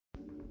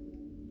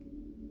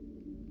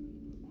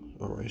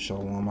All right,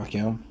 Shalom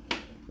Akim.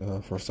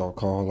 First I'll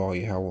call all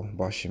Yahweh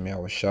Bashim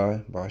Yahweh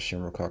Shai,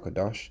 Bashim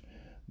Rakakadash.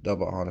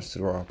 Double honors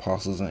to our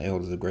apostles and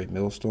elders of Great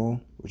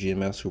Millstone,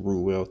 GMS who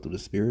rule well through the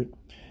Spirit.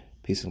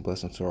 Peace and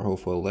blessings to our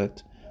hopeful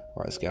elect.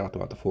 All right, scattered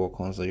throughout the four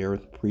corners of the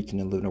earth,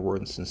 preaching and living the word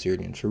in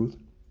sincerity and truth.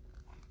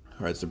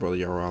 All right, it's the brother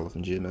Yahweh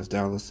from GMS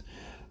Dallas.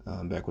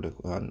 Back with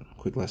a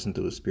quick lesson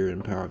through the Spirit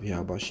and power of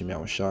Yahweh Bashim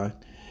Yahweh Shai.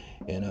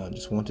 And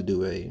just want to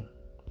do a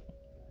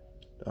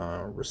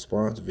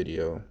response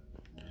video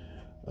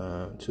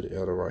to the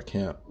elder of our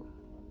camp,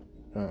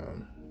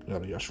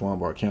 Elder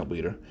Yashwan, our camp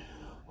leader,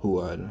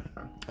 who I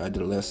did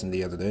a lesson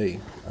the other day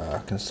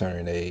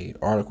concerning a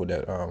article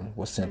that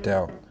was sent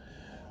out.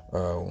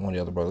 One of the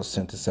other brothers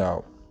sent this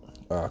out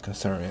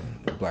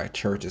concerning the black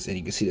churches, and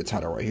you can see the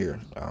title right here.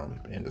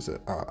 And it's an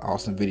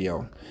awesome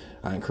video.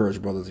 I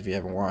encourage brothers, if you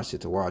haven't watched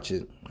it, to watch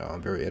it.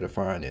 Very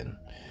edifying, and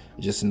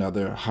just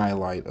another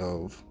highlight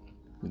of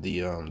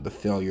the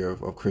failure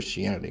of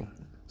Christianity,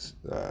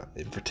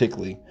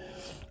 particularly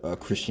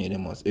Christianity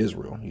amongst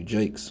Israel, you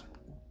Jakes,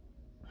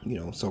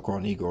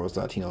 so-called Negroes,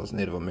 Latinos,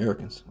 Native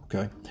Americans.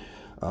 Okay,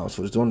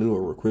 so just want to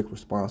do a quick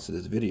response to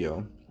this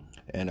video,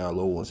 and a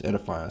little one's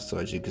edifying. So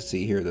as you can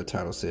see here, the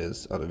title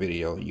says of the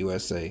video,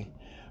 USA,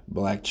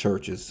 black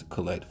churches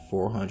collect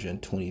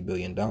 $420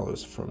 billion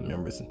from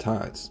members and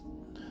tithes.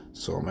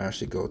 So I'm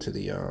actually go to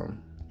the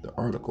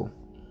article.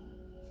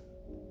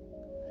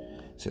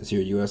 It says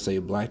here, USA,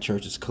 black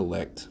churches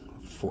collect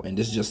and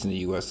this is just in the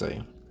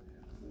USA.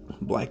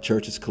 Black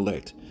churches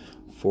collect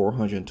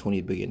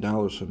 $420 billion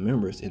from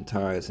members in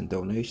tithes and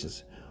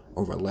donations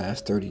over the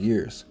last 30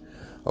 years.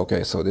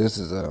 Okay, so this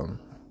is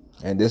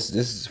and this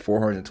is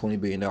 $420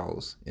 billion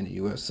in the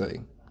USA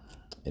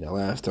in the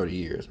last 30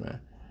 years, man.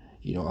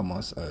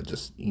 Amongst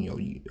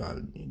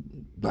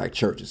black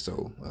churches,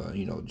 so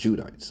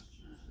Judites,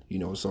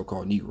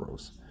 so-called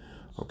Negroes.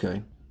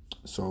 Okay,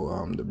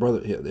 so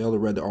the elder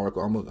read the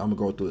article. I'm gonna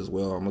go through it as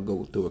well. I'm gonna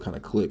go through it kind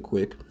of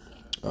quick.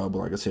 But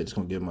like I said, just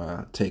going to give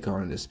my take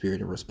on it in the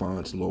spirit and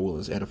response. Lord will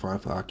is edifying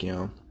for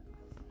Akim.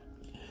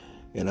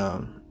 And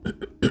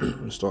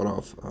start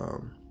off,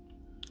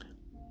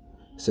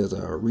 it says,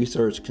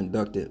 research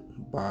conducted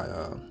by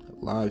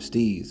Live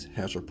Steeds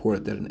has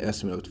reported that an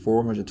estimate of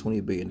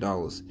 $420 billion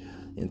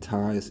in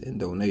tithes and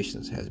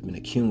donations has been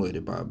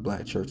accumulated by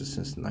black churches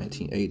since the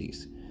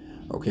 1980s.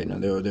 Okay, now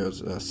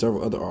there's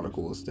several other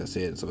articles that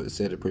said, so it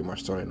said it pretty much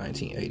started in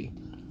 1980.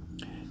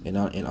 An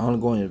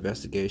ongoing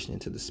investigation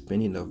into the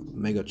spending of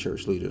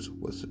megachurch leaders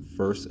was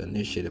first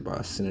initiated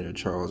by Senator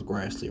Charles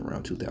Grassley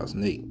around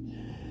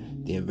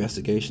 2008. The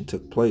investigation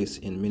took place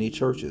in many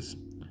churches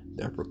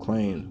that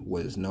proclaimed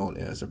what is known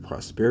as the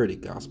prosperity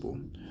gospel,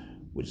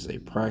 which is a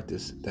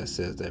practice that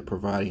says that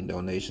providing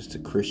donations to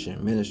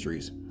Christian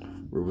ministries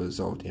will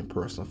result in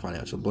personal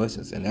financial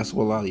blessings. And that's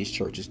what a lot of these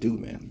churches do,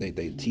 man. They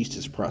teach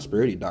this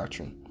prosperity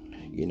doctrine.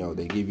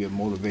 They give you a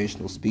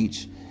motivational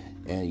speech.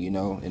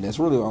 And that's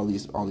really all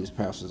these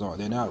pastors are.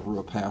 They're not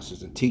real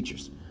pastors and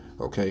teachers.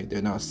 Okay, they're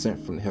not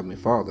sent from the Heavenly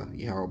Father,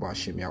 Yahweh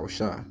Bashim Yahweh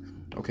Shai.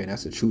 Okay, and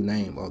that's the true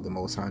name of the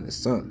Most High and His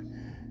Son.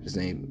 His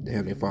name, the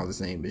Heavenly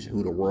Father's name, is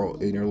who the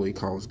world ignorantly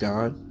calls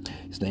God.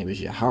 His name is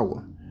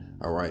Yahweh.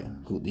 All right,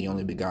 who the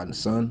only begotten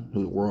Son,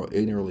 who the world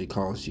ignorantly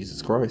calls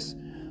Jesus Christ.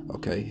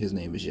 Okay, His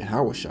name is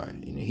Yahweh Shai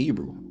in the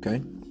Hebrew.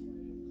 Okay,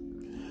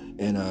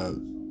 and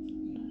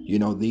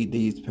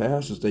these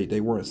pastors,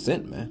 they weren't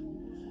sent, man.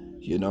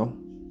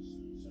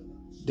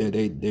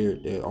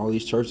 They're all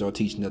these churches are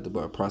teaching nothing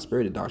but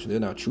prosperity doctrine. They're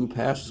not true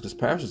pastors, because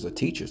pastors are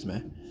teachers,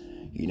 man.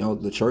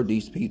 The church,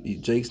 these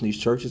Jakes in these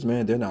churches,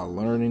 man, they're not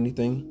learning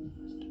anything.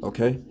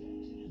 Okay,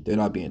 they're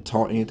not being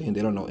taught anything.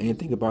 They don't know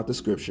anything about the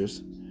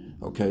scriptures.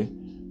 Okay,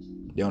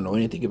 they don't know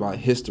anything about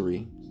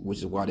history, which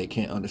is why they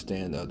can't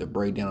understand the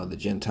breakdown of the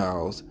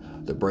Gentiles,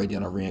 the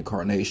breakdown of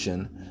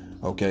reincarnation.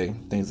 Okay,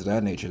 things of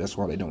that nature. That's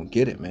why they don't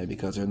get it, man,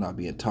 because they're not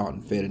being taught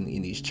and fed in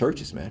these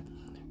churches, man.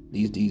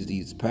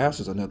 These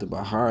pastors are nothing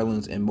but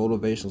hirelings and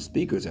motivational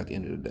speakers at the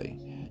end of the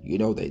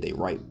day. They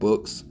write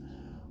books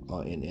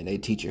and they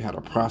teach you how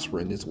to prosper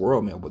in this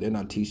world, man, but they're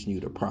not teaching you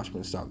to prosper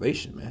in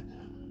salvation, man.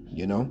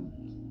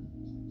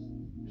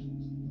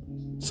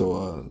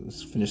 So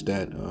let's finish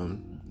that.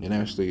 And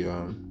actually,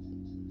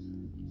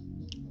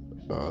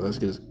 let's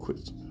get a quick.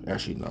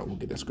 Actually, no, we'll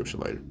get that scripture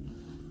later.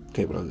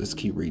 Okay, but let's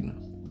keep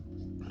reading.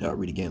 I'll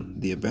read again.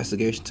 The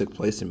investigation took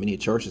place in many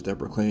churches that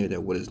proclaimed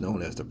that what is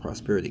known as the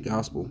prosperity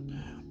gospel,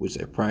 which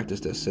is a practice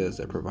that says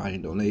that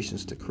providing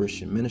donations to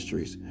Christian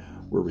ministries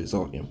will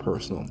result in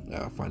personal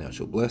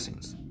financial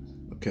blessings.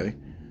 Okay,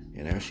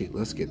 and actually,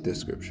 let's get this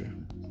scripture.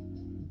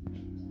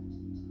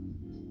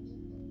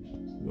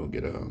 We'll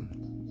get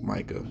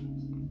Micah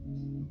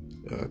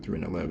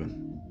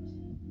 3:11.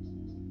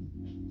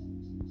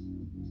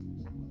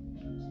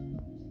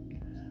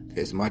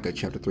 Okay, it's Micah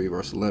chapter 3,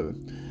 verse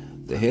 11.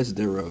 The heads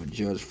thereof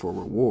judge for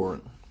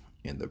reward,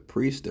 and the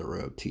priests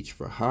thereof teach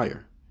for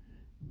hire.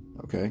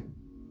 Okay?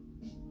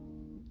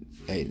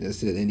 Hey,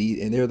 that's it.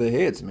 And they're the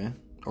heads, man.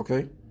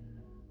 Okay?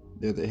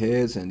 They're the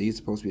heads, and these are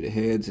supposed to be the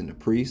heads and the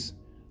priests.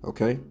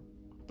 Okay?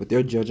 But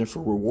they're judging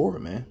for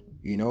reward, man.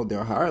 You know,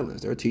 they're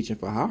hirelings. They're teaching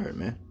for hire,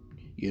 man.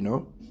 You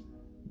know,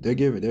 they're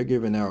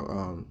giving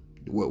out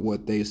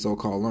what they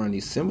so-called learn in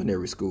these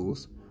seminary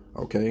schools.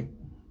 Okay,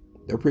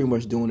 they're pretty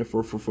much doing it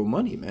for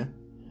money, man.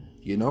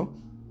 You know,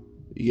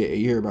 you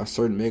hear about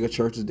certain mega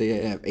churches, they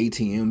have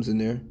ATMs in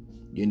there.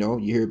 You know,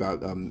 you hear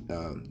about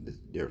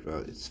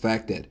it's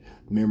fact that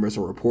members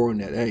are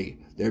reporting that, hey,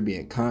 they're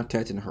being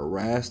contacted and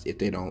harassed if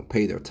they don't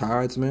pay their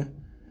tithes, man.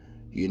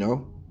 You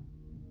know,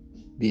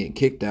 being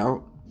kicked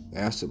out,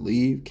 asked to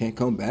leave, can't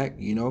come back.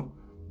 You know,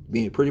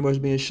 being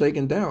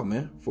shaken down,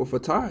 man, for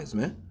tithes,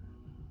 man.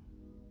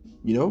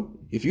 You know,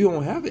 if you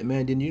don't have it,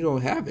 man, then you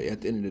don't have it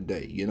at the end of the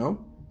day. You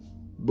know,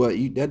 but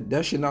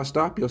that should not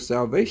stop your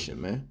salvation,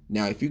 man.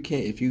 Now, if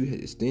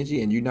you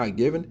stingy and you're not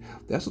giving,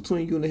 that's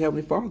between you and the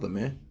Heavenly Father,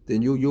 man.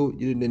 Then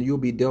you'll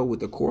be dealt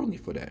with accordingly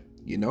for that,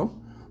 you know.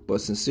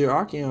 But sincere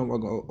Akim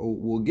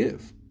will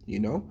give, you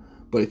know.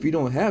 But if you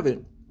don't have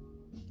it,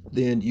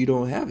 then you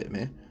don't have it,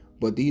 man.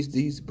 But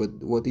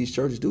what these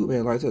churches do,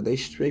 man, like I said, they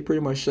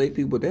pretty much shake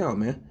people down,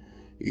 man.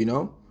 You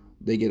know,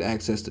 they get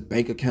access to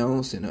bank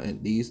accounts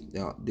and these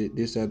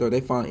this that.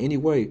 They find any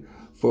way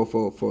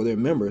for their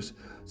members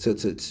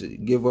to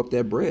give up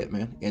that bread,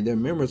 man. And their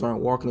members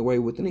aren't walking away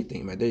with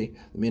anything, man. Me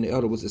and the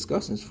elder was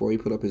discussing this before he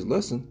put up his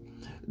lesson.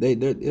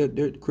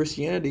 Their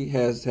Christianity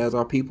has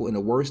our people in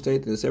a worse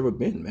state than it's ever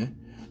been, man.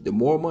 The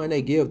more money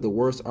they give, the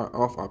worse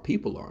off our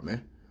people are,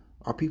 man.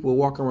 Our people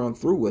walk around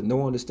through with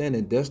no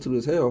understanding, destitute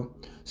as hell,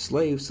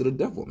 slaves to the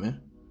devil, man.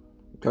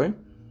 Okay?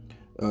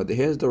 The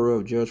heads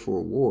thereof judge for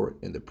reward,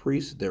 and the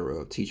priests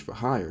thereof teach for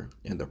hire,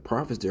 and the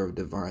prophets thereof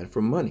divine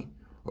for money.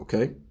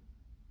 Okay?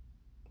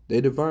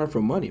 They divine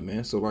for money,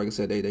 man. So like I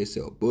said, they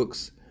sell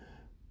books.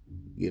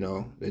 You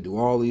know, they do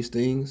all these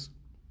things.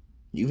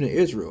 Even in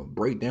Israel,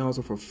 breakdowns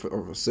are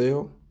for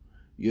sale.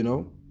 You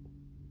know,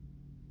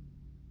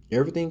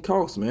 everything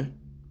costs, man.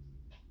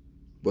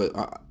 But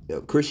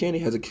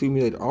Christianity has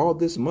accumulated all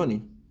this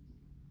money,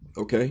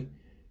 okay,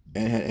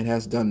 and it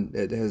has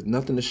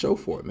nothing to show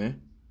for it,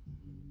 man.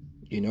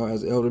 You know,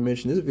 as the elder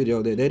mentioned in this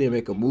video, they didn't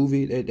make a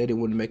movie. They didn't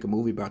want to make a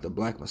movie about the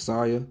black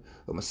Messiah,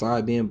 a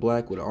Messiah being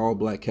black with an all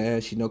black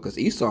cast, you know, because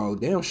Esau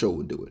damn sure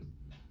would do it.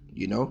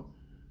 You know,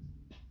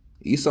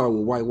 Esau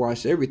will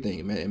whitewash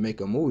everything, man, and make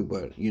a movie.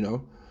 But you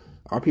know,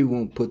 our people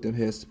won't put their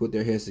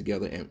heads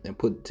together and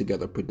put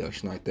together a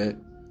production like that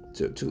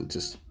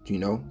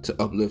to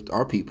uplift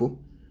our people.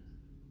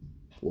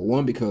 Well,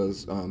 one,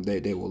 because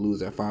they will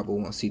lose that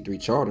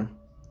 501c3 charter,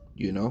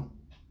 you know.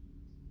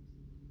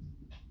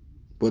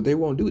 But they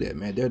won't do that,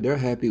 man. They're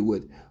happy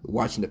with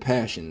watching the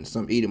Passion,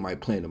 some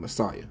Edomite playing the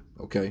Messiah,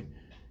 okay,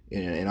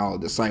 and all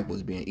the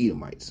disciples being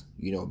Edomites,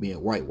 you know, being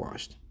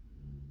whitewashed,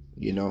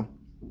 you know.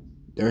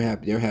 They're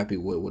happy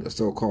with a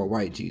so-called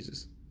white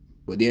Jesus,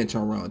 but then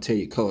turn around and tell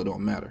you color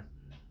don't matter,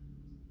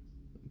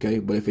 okay.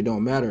 But if it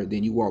don't matter,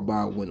 then you walk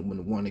by when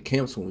one of the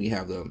camps when we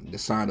have the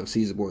sign of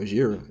Caesar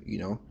Borgia, you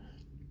know,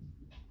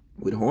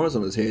 with horns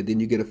on his head, then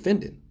you get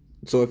offended.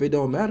 So if it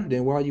don't matter,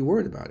 then why are you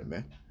worried about it,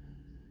 man?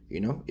 You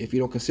know, if you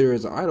don't consider it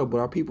as an idol, but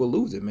our people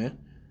lose it, man.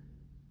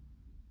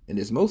 And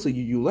it's mostly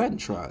you Latin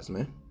tribes,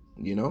 man.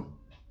 You know.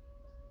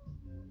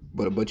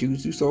 But you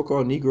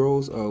so-called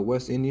Negroes,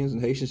 West Indians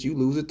and Haitians, you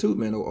lose it too,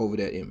 man, over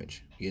that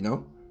image, you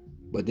know.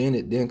 But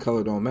then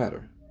color don't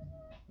matter,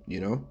 you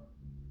know.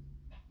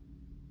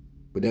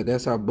 But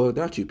that's how bugged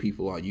out you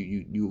people are.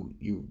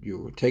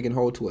 You're taking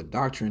hold to a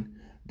doctrine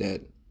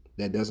that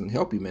doesn't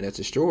help you, man. That's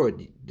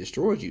destroyed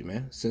you,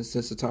 man, since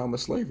the time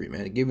of slavery,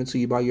 man. Given to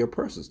you by your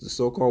oppressors, the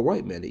so-called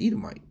white man, the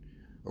Edomite,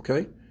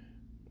 okay,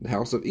 the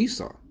house of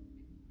Esau,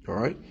 all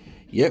right.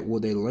 Yet will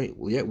they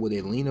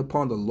lean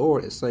upon the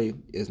Lord and say,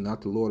 "Is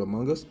not the Lord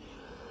among us?"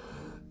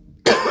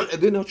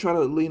 And then they'll try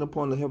to lean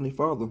upon the Heavenly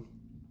Father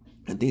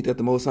and think that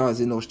the Most High is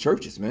in those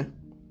churches, man.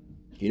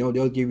 You know,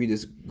 they'll give you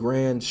this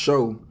grand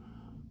show,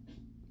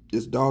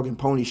 this dog and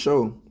pony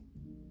show.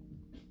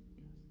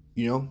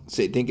 You know,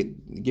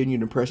 giving you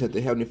the impression that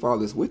the Heavenly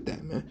Father is with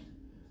that, man.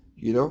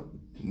 You know,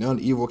 none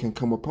evil can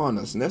come upon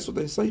us. And that's what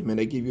they say, man.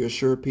 They give you a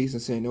sure peace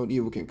and saying no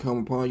evil can come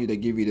upon you. They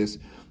give you this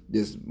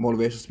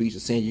motivational speech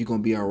of saying you're going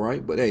to be all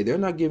right. But hey, they're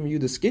not giving you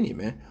the skinny,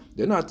 man.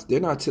 They're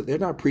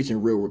not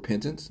preaching real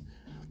repentance.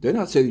 They're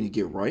not telling you to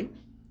get right.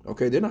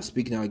 Okay, they're not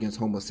speaking out against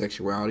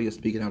homosexuality or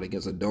speaking out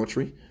against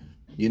adultery.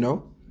 You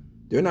know,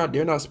 they're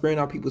not sparing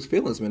our people's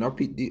feelings, man.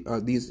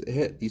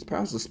 These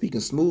pastors are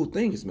speaking smooth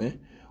things, man.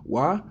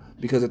 Why?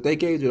 Because if they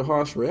gave you the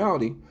harsh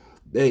reality,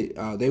 they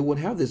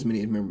wouldn't have this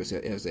many members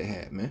as they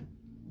had, man.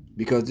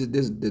 Because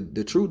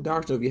the true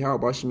doctrine of Yahweh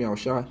Bashim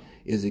Yahushua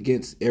is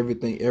against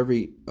everything,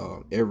 every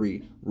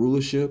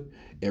rulership,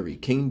 every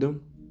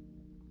kingdom,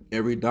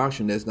 every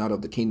doctrine that's not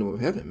of the kingdom of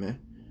heaven, man.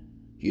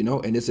 You know,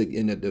 and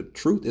the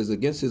truth is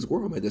against His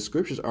world, man. The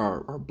scriptures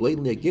are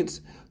blatantly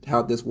against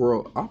how this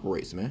world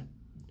operates, man.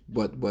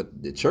 But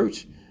the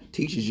church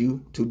teaches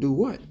you to do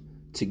what?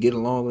 To get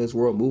along in this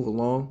world, move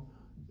along,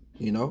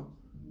 you know,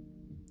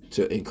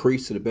 to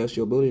increase to the best of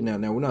your ability. Now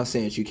we're not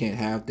saying that you can't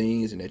have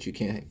things and that you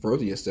can't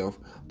further yourself,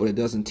 but it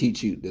doesn't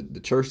teach you, the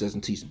church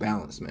doesn't teach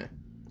balance, man.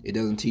 It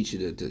doesn't teach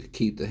you to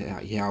keep the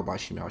Yahweh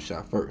Shema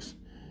Shah first.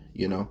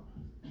 You know,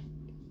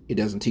 it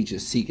doesn't teach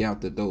us seek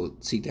after the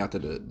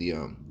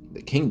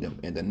kingdom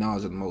and the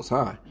knowledge of the Most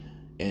High,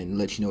 and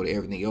let you know that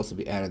everything else will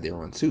be added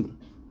thereon too.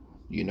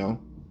 You know,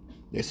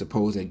 they're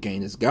supposed to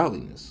gain this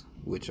godliness,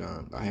 which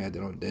I had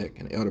that on deck,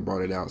 and the elder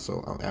brought it out.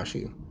 So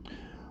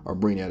I'll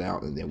bring that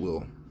out, and then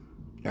we'll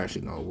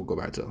go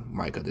back to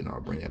Micah. Then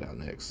I'll bring that out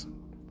next.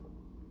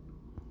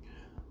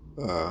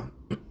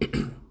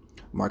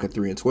 Micah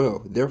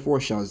 3:12. Therefore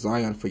shall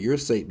Zion for your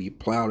sake be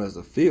plowed as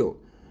a field.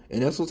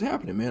 And that's what's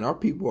happening, man. Our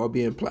people are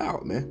being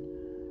plowed, man.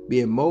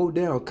 Being mowed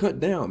down, cut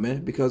down,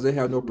 man, because they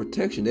have no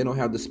protection. They don't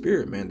have the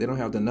spirit, man. They don't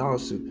have the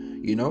knowledge to,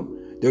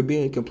 they're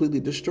being completely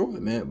destroyed,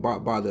 man,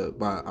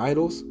 by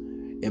idols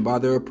and by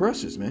their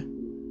oppressors, man.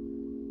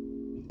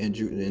 And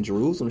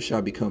Jerusalem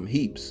shall become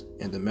heaps,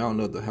 and the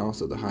mountain of the house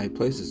of the high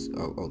places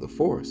of the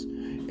forest.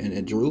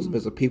 And Jerusalem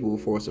is a people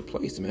before it's a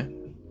place,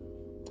 man.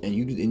 And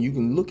you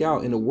can look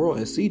out in the world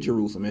and see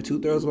Jerusalem, man.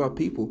 2/3 of our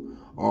people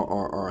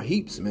are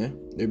heaps, man.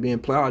 They're being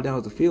plowed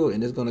down the field,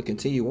 and it's going to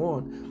continue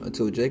on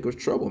until Jacob's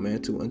trouble, man.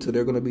 Until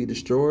they're going to be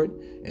destroyed,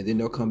 and then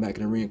they'll come back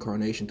in a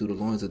reincarnation through the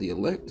loins of the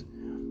elect.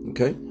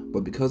 Okay,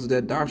 but because of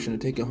that doctrine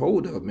they're taking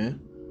hold of, man.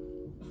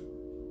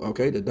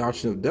 Okay, the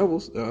doctrine of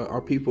devils,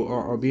 our people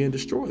are being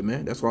destroyed,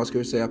 man. That's why I was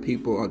going to say our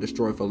people are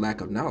destroyed for lack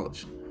of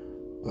knowledge.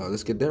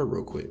 Let's get there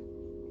real quick.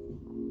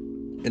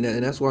 And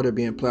that's why they're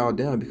being plowed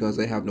down, because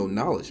they have no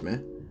knowledge,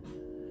 man.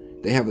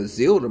 They have a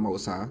zeal to the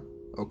Most High,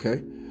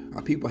 okay?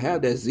 Our people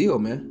have that zeal,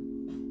 man,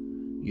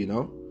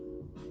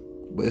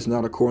 but it's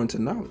not according to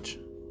knowledge.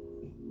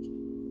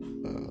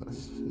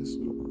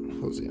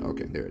 Hosea,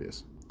 okay, there it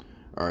is.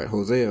 All right,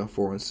 Hosea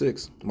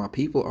 4:6. My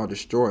people are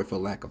destroyed for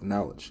lack of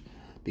knowledge.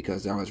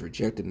 Because thou hast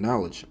rejected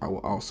knowledge, I will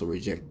also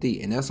reject thee.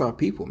 And that's our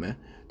people, man.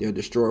 They're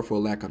destroyed for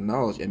lack of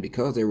knowledge. And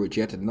because they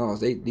rejected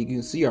knowledge, you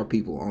can see our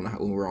people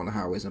when we're on the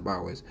highways and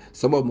byways.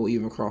 Some of them will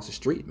even cross the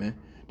street, man.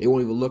 They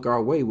won't even look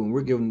our way when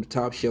we're giving them the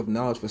top shelf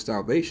knowledge for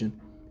salvation,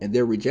 and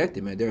they're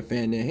rejected, man. They're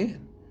fanning their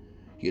hand.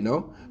 They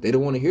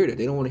don't want to hear that.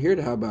 They don't want to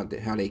hear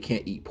how they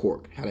can't eat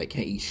pork, how they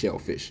can't eat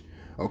shellfish,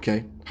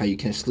 okay? How you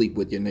can't sleep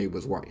with your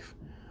neighbor's wife,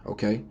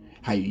 okay?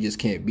 How you just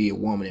can't be a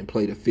woman and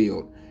play the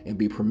field and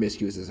be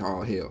promiscuous as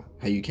all hell.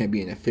 How you can't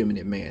be an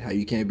effeminate man. How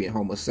you can't be a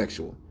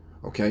homosexual,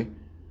 okay?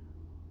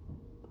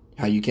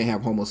 How you can't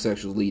have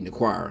homosexuals leading the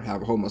choir,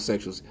 have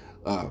homosexuals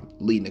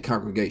leading the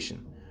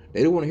congregation.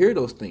 They don't want to hear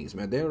those things,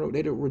 man. They're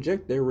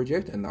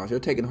rejecting knowledge. They're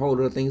taking hold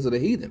of the things of the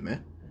heathen,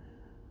 man.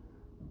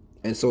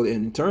 And so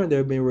in turn,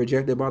 they're being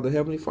rejected by the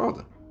Heavenly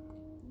Father.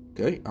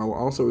 Okay, I will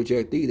also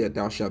reject thee, that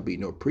thou shalt be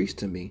no priest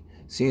to me.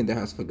 Seeing thou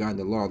hast forgotten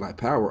the law of thy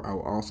power, I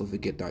will also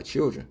forget thy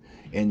children.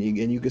 And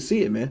you can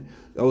see it, man.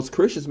 Those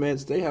Christians, man,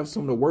 they have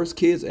some of the worst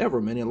kids ever,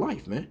 man, in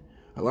life, man.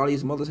 A lot of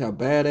these mothers have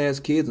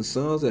badass kids and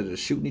sons that are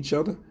shooting each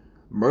other,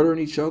 murdering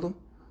each other,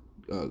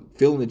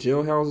 filling the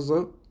jailhouses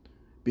up,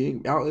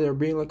 being out there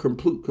being like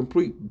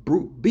complete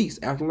brute beasts,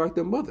 acting like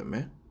their mother,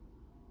 man.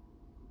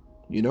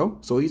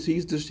 So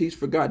he's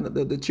forgotten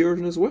the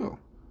children as well,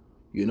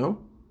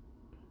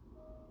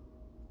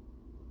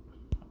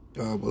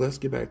 But let's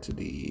get back to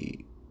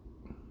the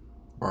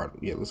art.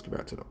 Yeah, let's get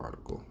back to the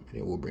article, and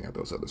then we'll bring out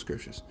those other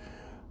scriptures.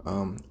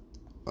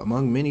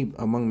 Among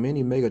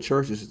many mega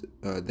churches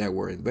that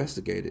were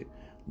investigated,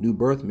 New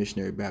Birth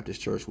Missionary Baptist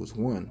Church was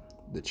one.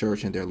 The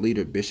church and their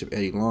leader, Bishop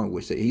Eddie Long,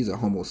 which said he's a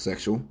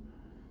homosexual.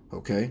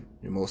 Okay,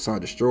 the Most High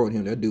destroyed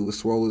him. That dude was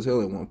swole as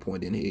hell at one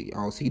point, and he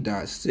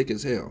died sick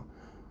as hell,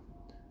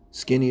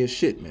 skinny as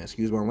shit, man.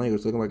 Excuse my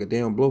language, looking like a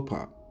damn blow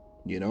pop.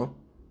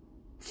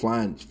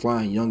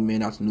 Flying young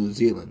men out to New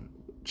Zealand,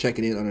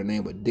 checking in under the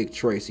name of Dick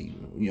Tracy.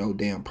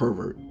 Damn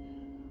pervert,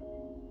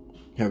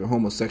 having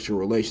homosexual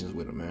relations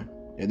with him, man.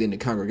 And then the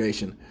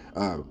congregation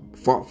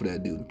fought for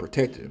that dude and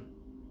protected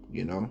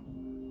him.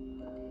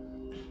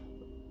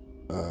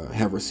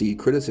 Have received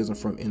criticism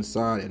from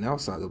inside and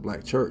outside the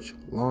black church.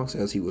 Long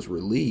says he was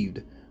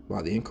relieved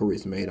by the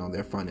inquiries made on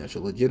their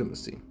financial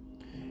legitimacy.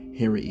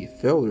 Henry E.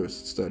 Felder's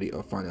study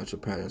of financial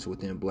patterns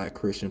within black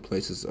Christian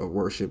places of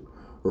worship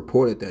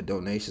reported that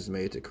donations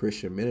made to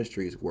Christian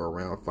ministries were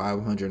around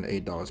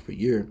 $508 per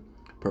year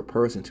per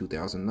person in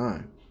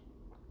 2009.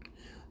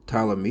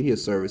 Tyler Media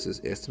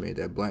Services estimated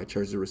that black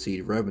churches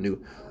received revenue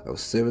of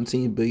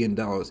 $17 billion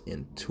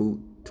in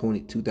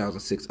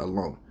 2006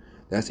 alone.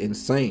 That's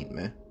insane,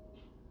 man.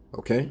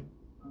 Okay?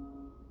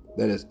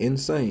 That is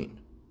insane.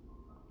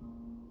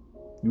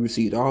 You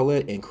received all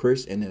that, and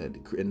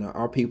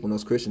our people in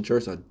those Christian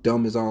churches are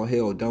dumb as all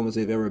hell, dumb as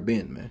they've ever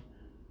been, man.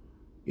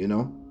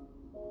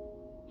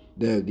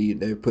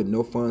 They're putting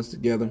no funds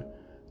together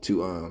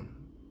to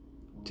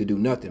do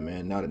nothing,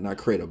 man. Not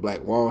create a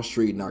Black Wall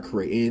Street, not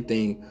create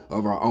anything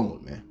of our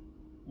own, man.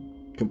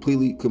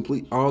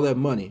 Complete all that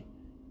money,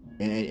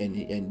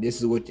 and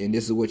this is what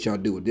y'all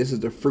do. This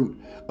is the fruit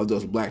of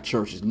those black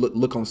churches.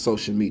 Look on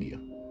social media,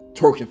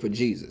 twerking for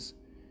Jesus.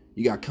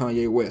 You got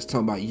Kanye West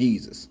talking about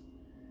Jesus,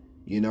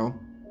 And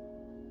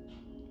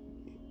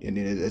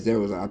then there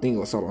was, I think it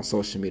was on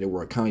social media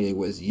where Kanye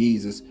West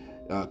Jesus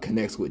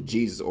connects with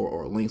Jesus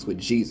or links with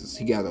Jesus.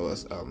 He got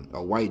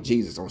a white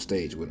Jesus on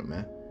stage with him,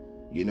 man.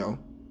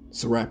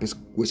 Serapis,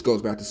 which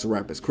goes back to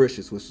Serapis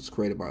Christians, which was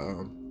created by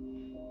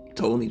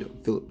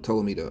Philip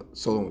Ptolemy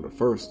Solomon the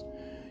First,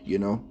 you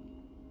know,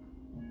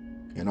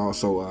 and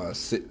also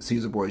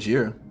Caesar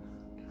Borgia.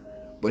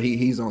 But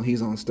he's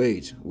on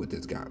stage with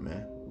this guy,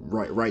 man,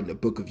 writing the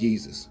Book of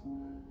Jesus,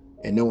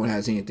 and no one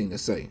has anything to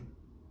say,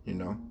 you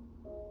know.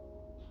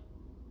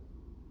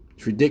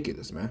 It's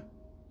ridiculous, man.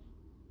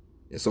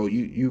 And so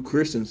you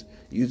Christians,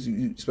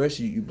 you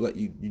especially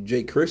you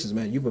J Christians,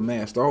 man, you've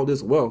amassed all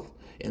this wealth,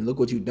 and look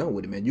what you've done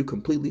with it, man. You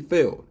completely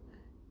failed.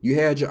 You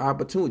had your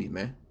opportunity,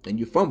 man, and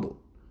you fumbled.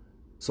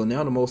 So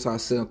now the Most High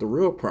sent up the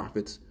real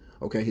prophets,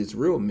 okay, his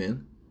real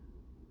men,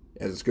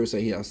 as the scripture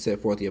says, he has set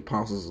forth the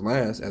apostles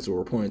last, as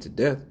were appointed to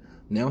death.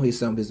 Now he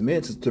sent his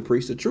men to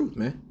preach the truth,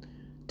 man,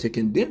 to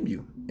condemn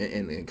you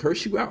and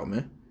curse you out,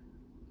 man.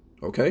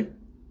 Okay,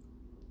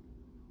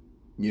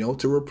 you know,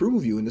 to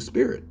reprove you in the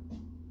spirit.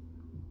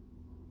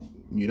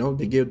 You know,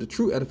 to give the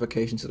true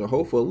edification to the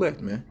hopeful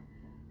elect, man.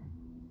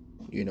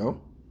 You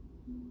know,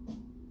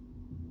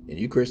 and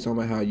you Christians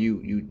talking about how you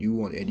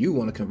want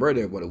to convert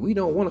everybody. We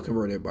don't want to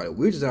convert everybody.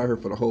 We're just out here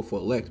for the hopeful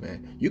elect,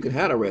 man. You can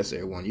have the rest of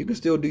everyone. You can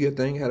still do your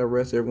thing, have the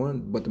rest of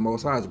everyone, but the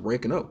Most High is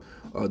breaking up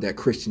that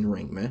Christian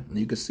ring, man. And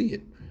you can see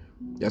it.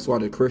 That's why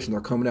the Christians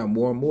are coming out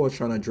more and more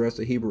trying to address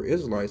the Hebrew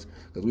Israelites,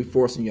 because we're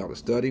forcing y'all to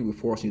study, we're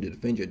forcing you to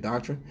defend your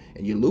doctrine,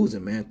 and you're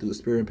losing, man, through the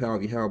spirit and power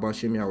of Yahweh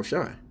B'Shem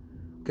Yahushai.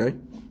 Okay?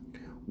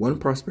 One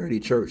prosperity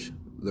church,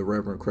 the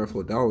Reverend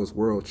Creflo Dollar's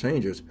World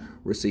Changers,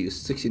 received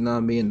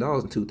 $69 million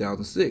in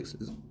 2006.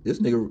 This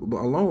nigga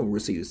alone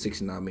received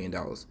 $69 million.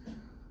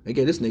 They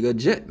gave this nigga a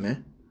jet,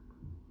 man.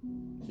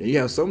 And you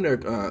have some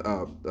of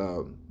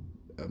their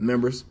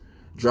members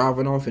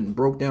driving off in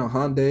broke down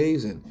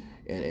Hyundais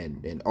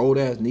and old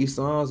ass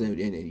Nissans, and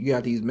you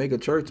got these mega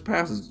church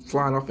pastors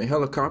flying off in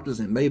helicopters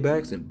and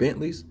Maybachs and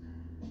Bentleys,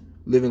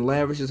 living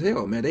lavish as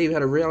hell, man. They even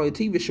had a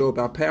reality TV show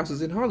about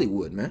pastors in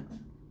Hollywood, man.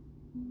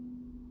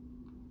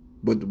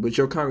 But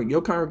your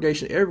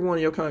congregation, everyone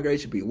in your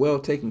congregation be well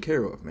taken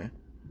care of, man.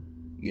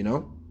 You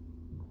know?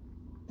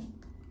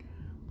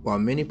 While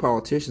many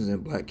politicians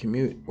and black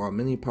community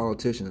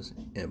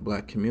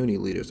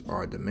leaders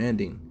are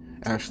demanding,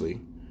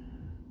 actually,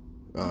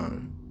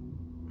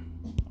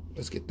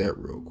 let's get that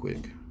real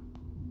quick,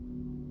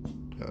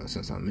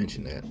 since I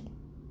mentioned that.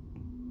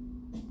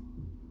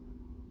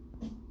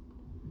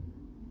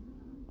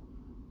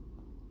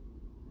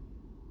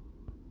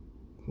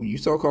 When you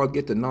so-called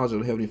get the knowledge of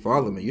the Heavenly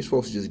Father, man, you're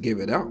supposed to just give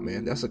it out,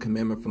 man. That's a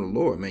commandment from the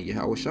Lord, man.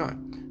 Yahweh Shai.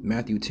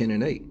 Matthew 10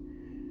 and 8.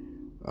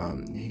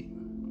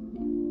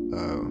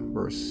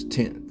 Verse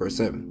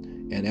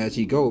 7. And as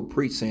ye go,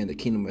 preach, saying the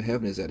kingdom of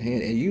heaven is at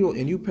hand. And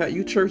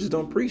you churches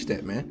don't preach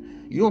that,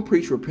 man. You don't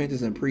preach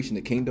repentance and preaching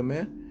the kingdom,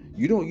 man.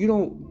 You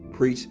don't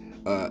preach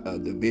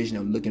the vision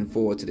of looking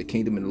forward to the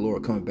kingdom and the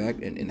Lord coming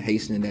back and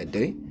hastening that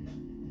day.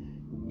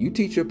 You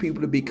teach your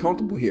people to be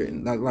comfortable here,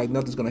 and like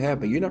nothing's going to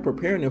happen. You're not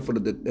preparing them for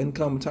the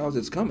incoming times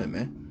that's coming,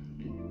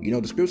 man. You know,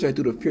 the scripture said,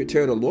 through the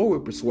terror of the Lord will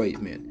persuade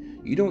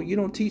men. You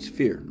don't teach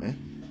fear,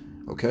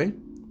 man. Okay?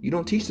 You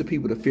don't teach the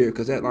people to fear,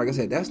 because that, like I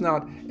said, that's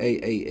not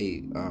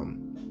a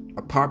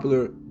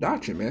popular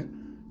doctrine,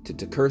 man.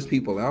 To curse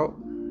people out,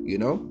 you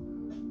know,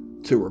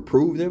 to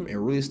reprove them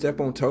and really step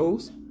on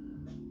toes,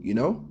 you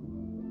know.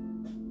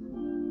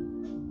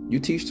 You'll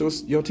teach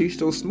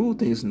those smooth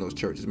things in those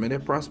churches, man.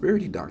 That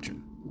prosperity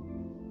doctrine.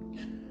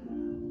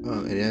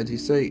 And as you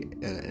say,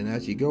 and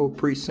as you go,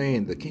 preach,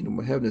 saying the kingdom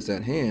of heaven is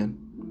at hand.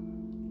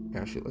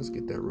 Actually, let's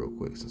get that real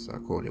quick since I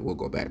quoted. We'll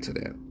go back to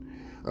that.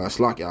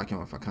 Slocky, I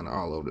can't, if I kind of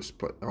all over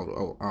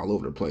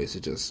the place.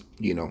 It's just,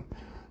 you know,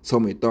 so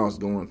many thoughts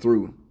going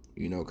through,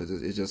 you know, because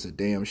it's just a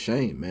damn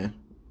shame, man.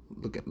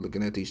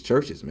 Looking at these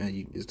churches,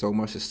 man, there's so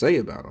much to say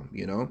about them,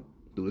 you know,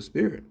 through the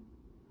Spirit.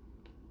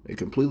 They're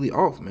completely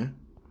off, man.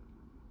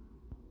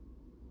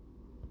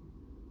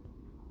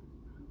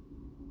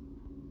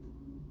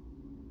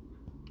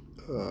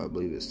 I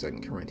believe it's 2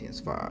 Corinthians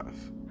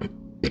 5.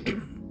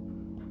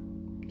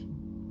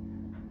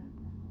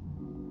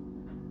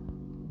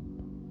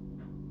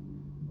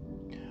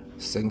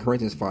 2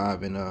 Corinthians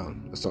 5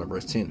 and let's start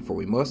verse 10. For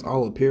we must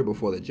all appear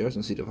before the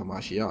judgment seat of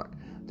Hamashiach,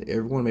 that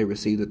everyone may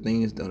receive the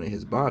things done in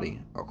his body,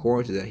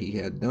 according to that he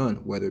had done,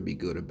 whether it be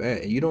good or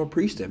bad. And you don't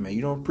preach that, man.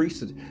 You don't preach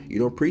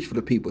for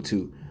the people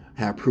to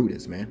have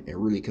prudence, man, and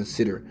really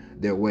consider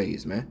their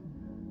ways, man.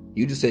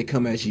 You just say,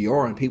 come as ye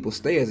are, and people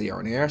stay as they are.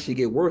 And they actually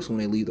get worse when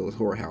they leave those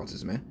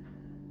whorehouses, man.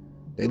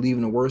 They leave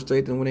in a worse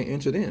state than when they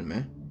entered in,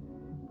 man.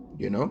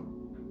 You know?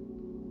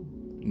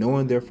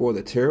 Knowing, therefore,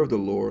 the terror of the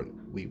Lord,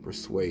 we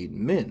persuade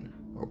men.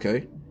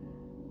 Okay?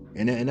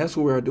 And that's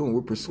what we are doing.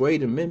 We're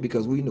persuading men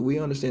because we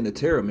understand the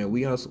terror, man.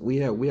 We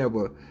have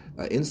a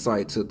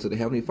insight to the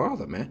Heavenly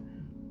Father, man.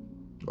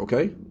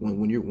 Okay?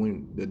 When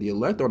the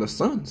elect are the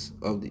sons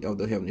of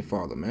the Heavenly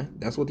Father, man.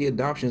 That's what the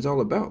adoption is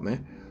all about,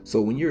 man. So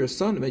when you're a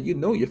son, man, you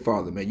know your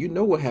father, man. You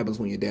know what happens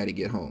when your daddy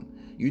get home.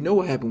 You know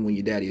what happens when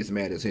your daddy is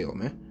mad as hell,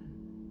 man.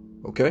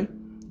 Okay?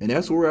 And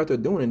that's what we're out there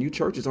doing, and you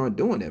churches aren't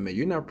doing that, man.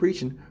 You're not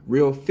preaching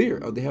real fear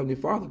of the Heavenly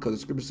Father, because the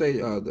scriptures say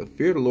the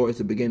fear of the Lord is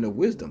the beginning of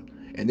wisdom.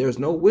 And there's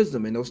no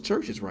wisdom in those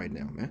churches right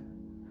now, man.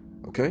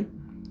 Okay?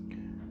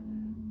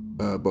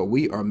 But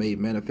we are made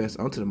manifest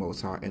unto the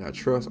Most High, and our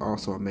trust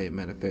also are made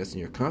manifest in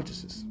your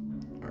consciences.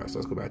 All right, so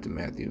let's go back to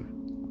Matthew.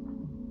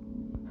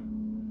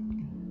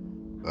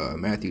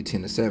 Matthew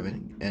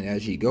 10:7. And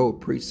as ye go,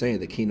 preach, saying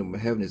the kingdom of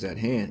heaven is at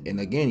hand. And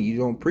again, you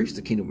don't preach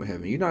the kingdom of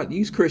heaven. You're not.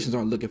 These Christians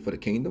aren't looking for the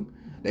kingdom.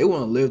 They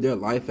want to live their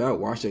life out,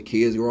 watch their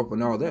kids grow up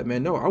and all that,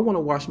 man. No, I want to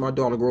watch my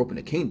daughter grow up in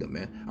the kingdom,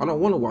 man. I don't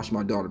want to watch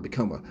my daughter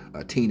become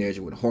a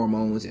teenager with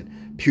hormones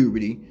and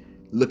puberty,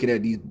 looking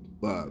at these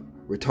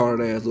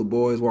retarded ass little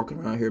boys walking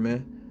around here,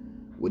 man,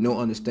 with no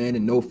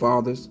understanding, no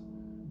fathers,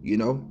 you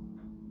know.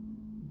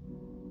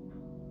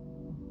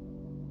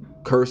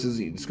 Curses.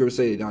 The scripture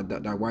say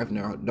that thy wife and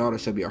thy daughter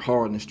shall be a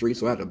harlot in the street.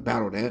 So I have to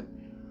battle that.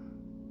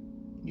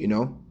 You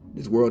know,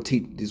 this world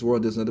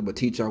does nothing but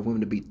teach our women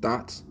to be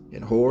thoughts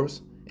and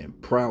whores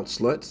and proud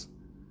sluts.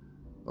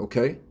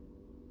 Okay,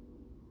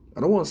 I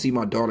don't want to see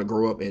my daughter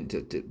grow up and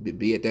to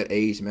be at that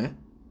age, man.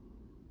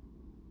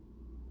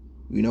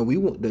 You know, we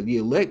want the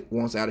elect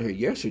wants out of here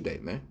yesterday,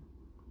 man.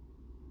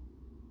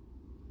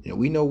 You know,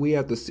 we know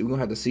we're gonna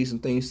have to see some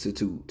things to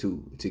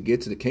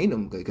get to the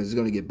kingdom, because it's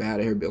gonna get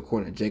bad out here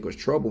according to Jacob's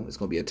trouble. It's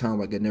gonna be a time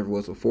like it never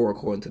was before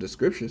according to the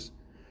scriptures,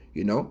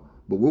 you know.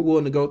 But we're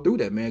willing to go through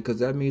that, man, because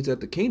that means that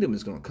the kingdom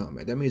is gonna come,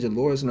 man. That means the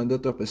Lord is gonna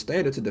lift up a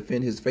standard to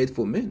defend His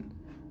faithful men,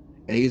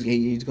 and He's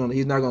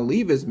not gonna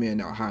leave His men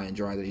out high and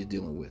dry that He's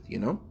dealing with, you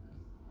know.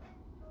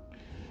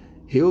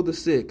 Heal the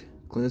sick,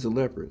 cleanse the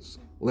lepers,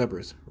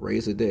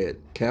 raise the dead,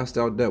 cast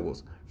out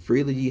devils.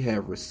 Freely ye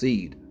have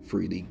received,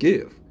 freely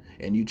give.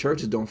 And you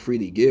churches don't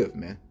freely give,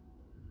 man.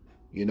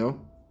 You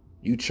know,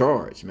 you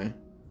charge, man.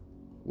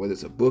 Whether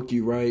it's a book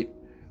you write,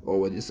 or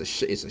whether it's a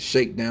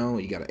shakedown,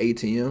 you got an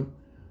ATM,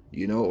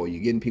 you know, or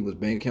you're getting people's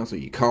bank accounts, or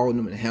you calling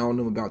them and hounding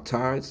them about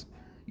tithes,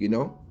 you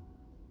know.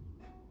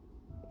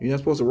 You're not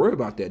supposed to worry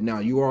about that. Now,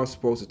 you are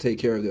supposed to take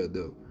care of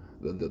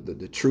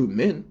the true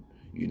men,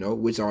 you know,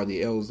 which are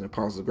the elders and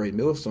apostles of great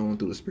millstone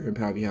through the spirit and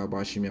power of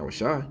Yahweh Shem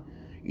Yahushai.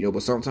 You know,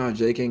 but sometimes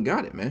Jake ain't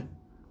got it, man.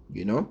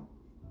 You know.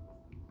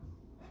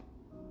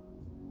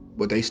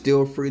 But they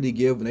still freely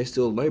give, and they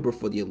still labor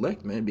for the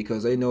elect, man,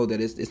 because they know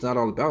that it's not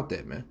all about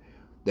that, man.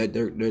 That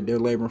they're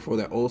laboring for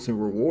that ultimate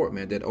reward,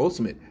 man, that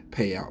ultimate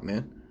payout,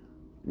 man,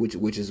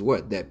 which is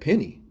what? That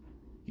penny,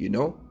 you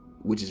know,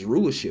 which is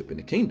rulership in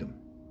the kingdom.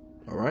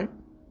 All right.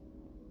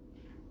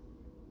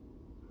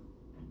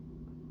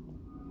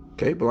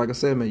 Okay, but like I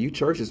said, man, you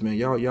churches, man,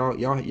 y'all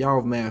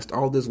have amassed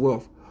all this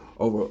wealth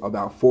over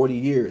about 40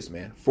 years,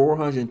 man.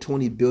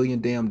 $420 billion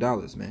damn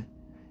dollars, man.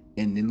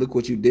 And then look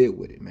what you did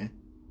with it, man.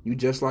 You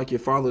just like your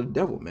father, the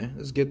devil, man.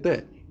 Let's get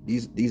that.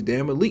 These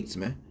damn elites,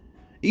 man.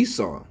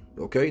 Esau,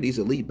 okay? These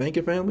elite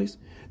banking families,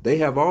 they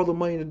have all the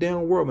money in the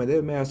damn world, man. They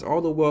amassed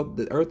all the wealth.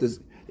 The earth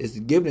is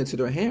given into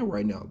their hand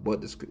right now.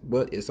 But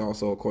it's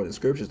also, according to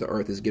scriptures, the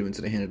earth is given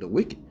into the hand of the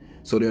wicked.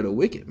 So they're the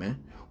wicked,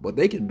 man. But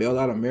they can bail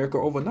out America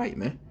overnight,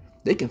 man.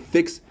 They can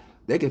fix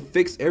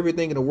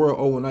everything in the world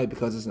overnight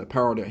because it's in the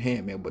power of their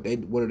hand, man. But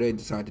what do they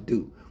decide to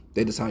do?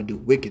 They decide to do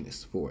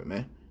wickedness for it,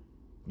 man.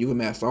 You've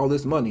amassed all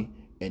this money,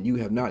 and you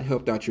have not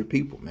helped out your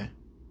people, man.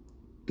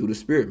 Through the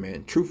spirit,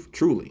 man.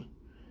 Truly.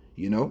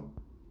 You know?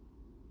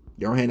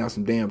 Y'all hand out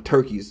some damn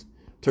turkey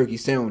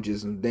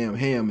sandwiches and damn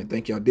ham and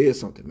think y'all did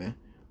something, man.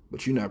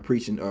 But you're not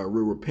preaching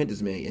real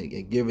repentance, man,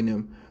 and giving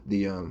them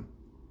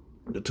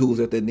the tools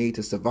that they need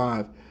to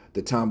survive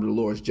the time of the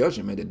Lord's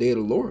judgment, man, the day of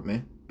the Lord,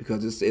 man.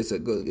 Because it's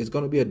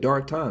going to be a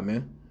dark time,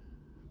 man,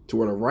 to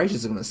where the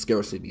righteous are going to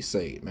scarcely be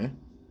saved, man.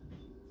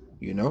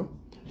 You know?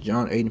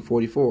 John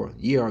 8:44,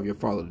 ye are of your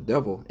father the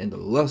devil, and the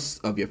lusts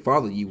of your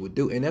father ye will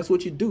do. And that's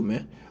what you do,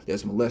 man.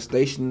 There's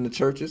molestation in the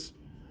churches,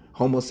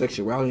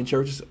 homosexuality in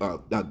churches,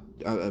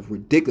 a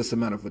ridiculous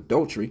amount of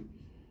adultery,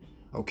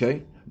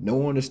 okay?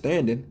 No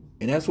understanding.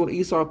 And that's what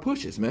Esau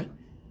pushes, man.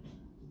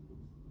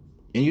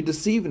 And you're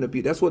deceiving the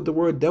people. That's what the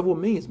word devil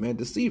means, man,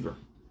 deceiver,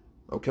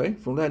 okay?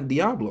 From Latin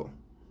diablo.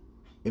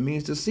 It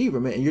means deceiver,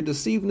 man. And you're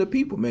deceiving the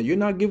people, man. You're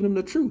not giving them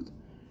the truth.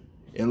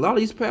 And a lot of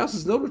these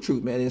pastors know the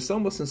truth, man. And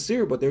some are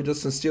sincere, but they're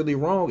just sincerely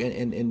wrong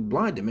and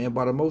blinded, man,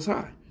 by the Most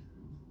High.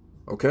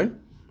 Okay?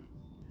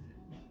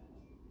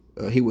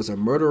 He was a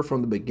murderer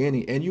from the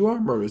beginning, and you are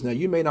murderers. Now,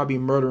 you may not be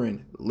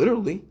murdering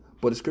literally,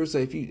 but the scripture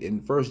says in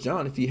 1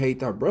 John, if you hate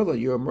thy brother,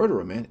 you're a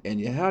murderer, man.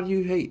 And how do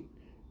you hate?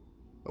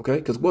 Okay?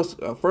 Because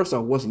first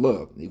off, what's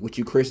love? Which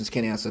you Christians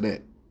can't answer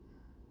that.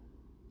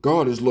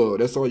 God is love.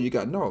 That's all you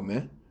got. No,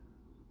 man.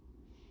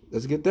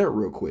 Let's get that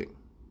real quick.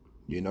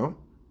 You know?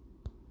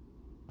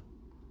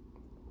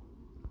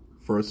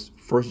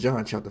 First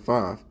John chapter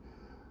 5,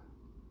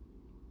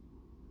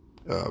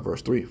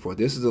 verse 3. For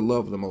this is the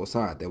love of the Most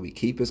High, that we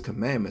keep His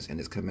commandments, and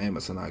His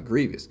commandments are not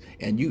grievous.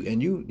 And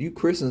you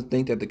Christians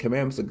think that the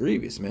commandments are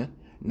grievous, man.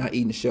 Not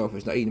eating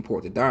shellfish, not eating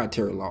pork, the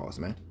dietary laws,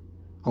 man.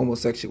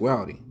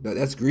 Homosexuality,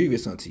 that's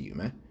grievous unto you,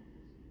 man.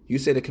 You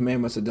say the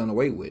commandments are done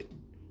away with.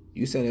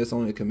 You say it's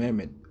only a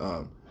commandment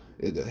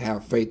is to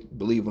have faith,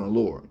 believe in the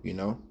Lord, you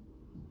know.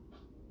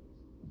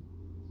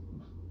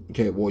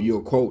 Okay, well,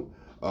 you'll quote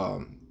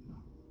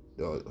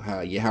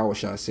how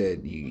Yahweh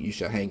said you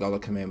shall hang all the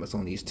commandments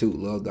on these two: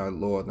 love thy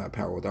Lord, thy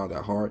power with all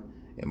thy heart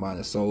and mind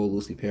and soul,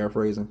 loosely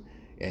paraphrasing,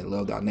 and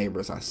love thy neighbor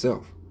as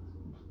thyself.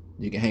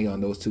 You can hang on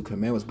those two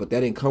commandments, but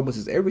that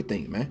encompasses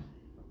everything, man.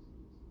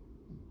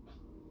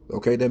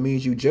 Okay, that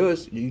means you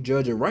judge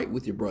it right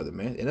with your brother,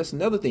 man. And that's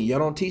another thing. Y'all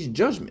don't teach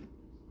judgment.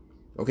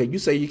 Okay, you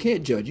say you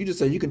can't judge. You just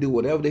say you can do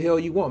whatever the hell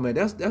you want, man.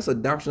 That's a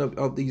doctrine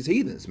of these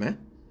heathens, man.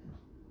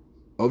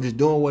 Of just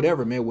doing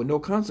whatever, man, with no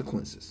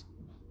consequences.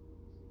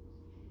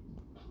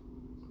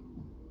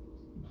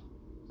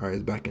 All right,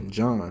 it's back in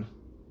John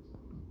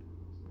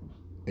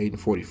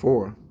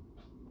 8:44.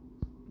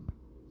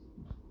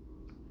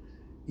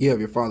 Ye have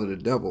your father the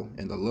devil,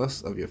 and the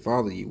lusts of your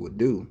father ye would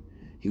do.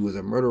 He was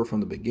a murderer from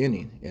the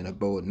beginning, and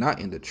abode not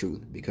in the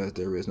truth, because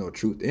there is no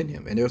truth in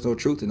him. And there's no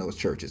truth in those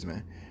churches,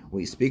 man.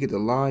 When he speaketh a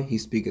lie, he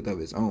speaketh of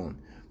his own,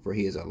 for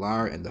he is a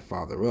liar and the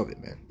father of it,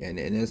 man.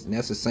 And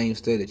that's the same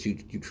state that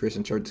you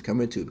Christian churches come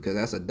into, because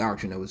that's a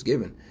doctrine that was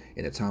given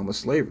in the time of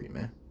slavery,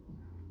 man.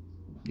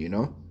 You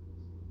know?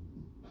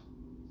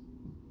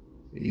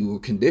 You were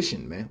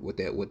conditioned, man, with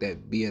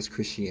that BS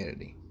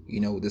Christianity. You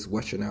know, this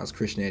westernized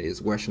Christianity,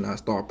 this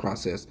westernized thought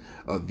process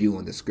of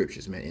viewing the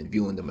scriptures, man, and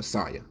viewing the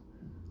Messiah.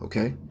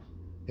 Okay?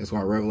 That's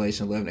why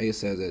Revelation 11:8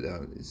 says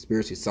that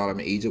spiritually Sodom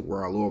and Egypt,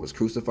 where our Lord was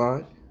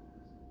crucified.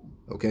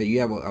 Okay?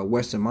 You have a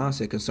Western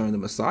mindset concerning the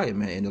Messiah,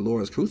 man, and the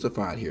Lord is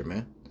crucified here,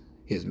 man.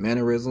 His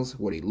mannerisms,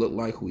 what he looked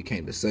like, who he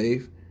came to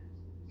save,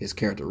 his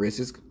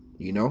characteristics,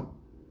 you know?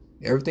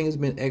 Everything has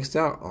been X'd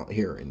out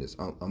here in this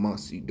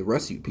amongst the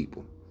rest of you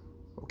people.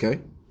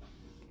 Okay?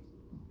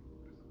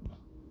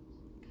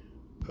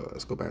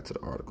 Let's go back to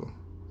the article.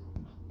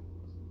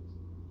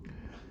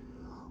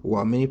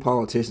 While many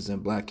politicians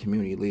and black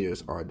community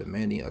leaders are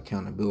demanding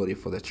accountability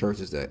for the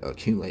churches that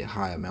accumulate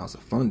high amounts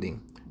of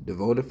funding,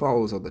 devoted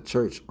followers of the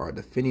church are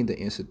defending the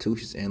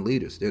institutions and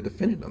leaders. They're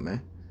defending them,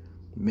 man.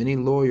 Many,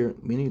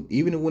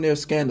 even when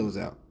there's scandals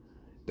out,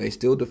 they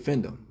still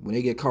defend them. When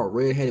they get caught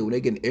red-handed, when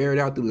they get aired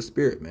out through the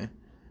spirit, man,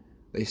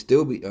 they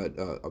still be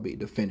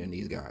defending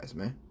these guys,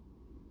 man.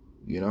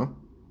 You know?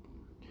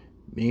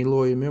 Many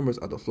loyal members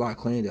of the flock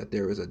claim that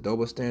there is a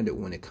double standard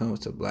when it comes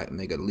to black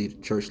mega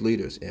church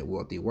leaders and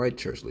wealthy white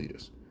church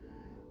leaders.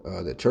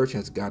 The church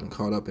has gotten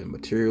caught up in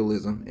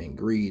materialism and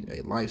greed,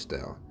 a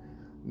lifestyle.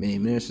 Many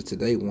ministers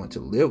today want to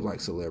live like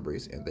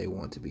celebrities, and they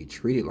want to be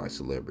treated like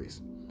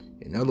celebrities.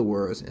 In other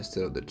words,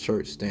 instead of the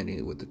church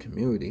standing with the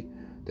community,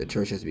 the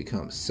church has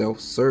become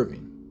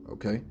self-serving,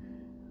 okay?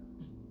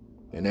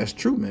 And that's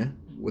true, man,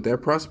 with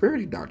that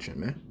prosperity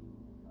doctrine, man.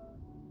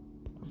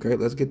 Okay,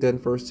 let's get that in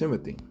 1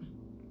 Timothy.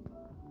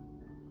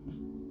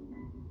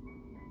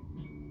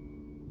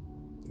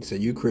 He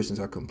said, you Christians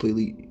are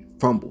completely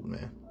fumbled,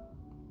 man.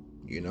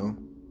 You know?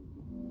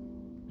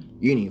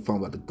 You didn't even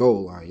fumble at the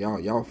goal line.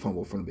 Y'all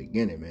fumbled from the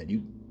beginning, man.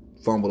 You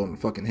fumbled on the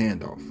fucking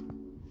handoff.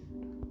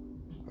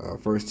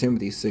 1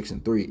 Timothy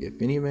 6:3.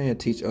 If any man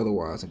teach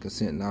otherwise and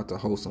consent not to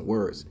wholesome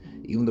words,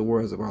 even the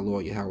words of our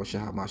Lord Yahweh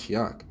Shah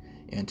Mashiach,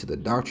 and to the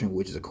doctrine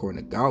which is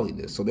according to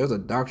godliness. So there's a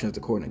doctrine that's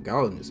according to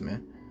godliness,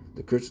 man.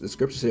 The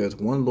scripture says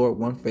one Lord,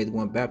 one faith,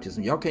 one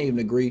baptism. Y'all can't even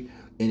agree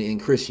in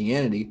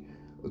Christianity,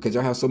 because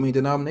y'all have so many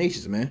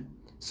denominations, man.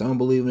 Some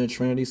believe in the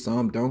Trinity,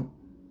 some don't.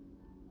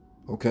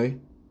 Okay?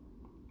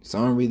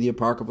 Some read the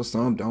Apocrypha,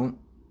 some don't.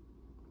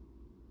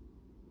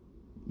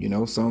 You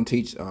know, some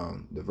teach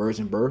the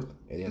virgin birth,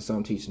 and then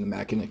some teach an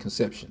immaculate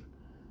conception.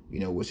 You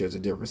know, which there's a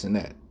difference in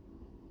that.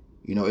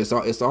 You know, it's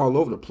all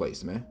over the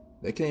place, man.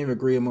 They can't even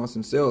agree amongst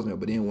themselves, man,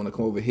 but then want to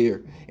come over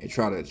here and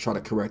try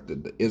to correct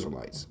the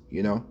Israelites,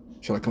 you know?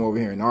 Try to come over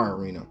here in our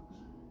arena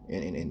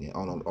and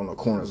on the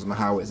corners and the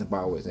highways and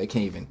byways. They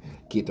can't even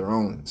get their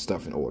own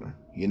stuff in order,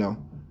 you know?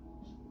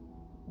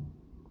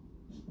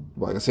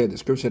 Like I said, the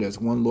scripture says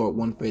one Lord,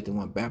 one faith, and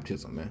one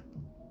baptism, man.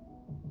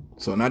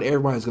 So not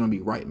everybody's going to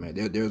be right, man.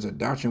 There's a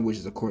doctrine which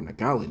is according to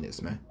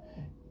godliness, man.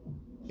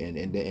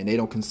 And they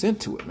don't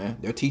consent to it, man.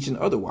 They're teaching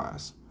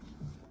otherwise,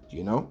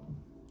 you know?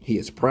 He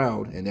is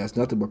proud, and there's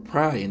nothing but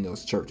pride in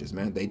those churches,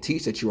 man. They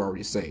teach that you're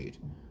already saved,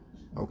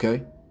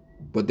 okay?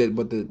 But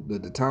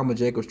the time of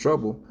Jacob's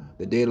trouble,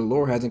 the day of the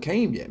Lord hasn't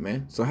came yet,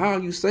 man. So how are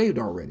you saved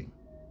already?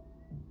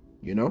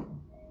 You know?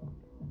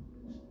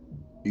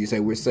 You say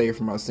we're saved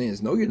from our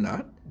sins. No, you're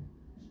not.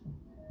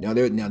 Now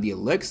the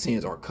elect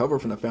sins are covered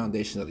from the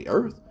foundation of the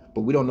earth,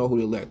 but we don't know who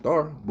the elect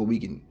are.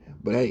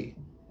 But hey,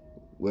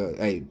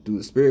 through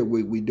the Spirit,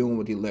 we doing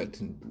what the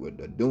elect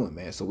are doing,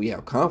 man. So we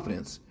have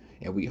confidence,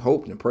 and we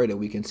hope and pray that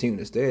we continue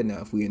to stand.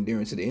 Now, if we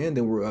endure to the end,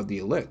 then we're of the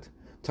elect.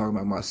 Talking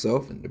about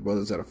myself and the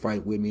brothers that are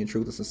fighting with me in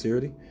truth and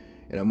sincerity,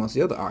 and amongst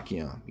the other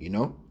Achiam, you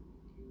know,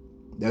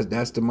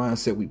 that's the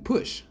mindset we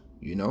push.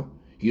 You know,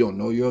 you don't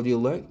know you're of the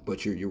elect,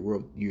 but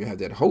you have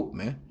that hope,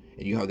 man,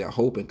 and you have that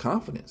hope and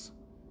confidence,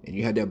 and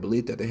you have that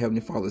belief that the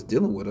Heavenly Father is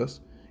dealing with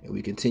us, and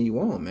we continue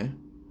on, man.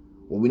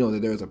 Well, we know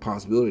that there's a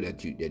possibility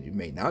that you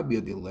may not be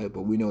of the elect,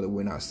 but we know that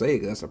we're not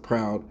saved. That's a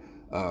proud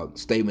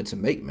statement to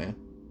make, man.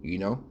 You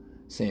know,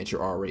 saying that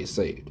you're already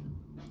saved.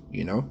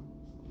 You know.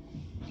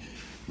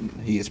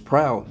 He is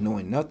proud,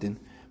 knowing nothing,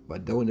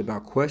 but doting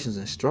about questions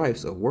and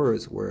strifes of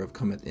words, whereof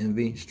cometh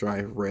envy,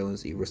 strife,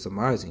 railings, evil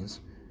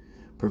surmisings,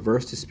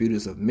 perverse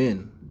disputings of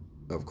men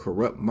of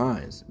corrupt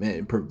minds.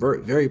 Man,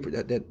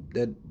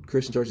 that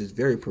Christian church is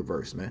very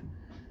perverse, man,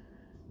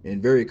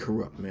 and very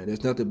corrupt, man.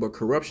 There's nothing but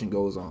corruption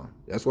goes on.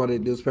 That's why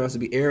this supposed to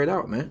be aired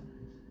out, man.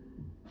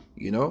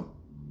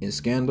 In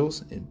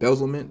scandals,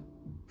 embezzlement,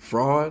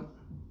 fraud,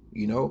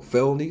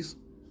 felonies.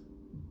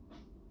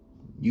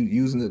 You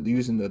using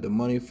the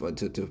money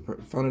to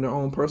fund their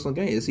own personal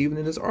gain. It's even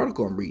in this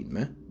article I'm reading,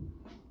 man.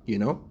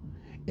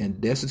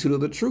 And destitute of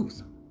the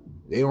truth.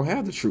 They don't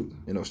have the truth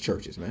in those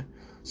churches, man.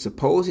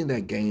 Supposing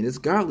that gain is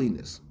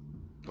godliness.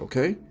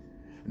 Okay?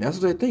 And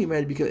that's what they think,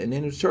 man. Because and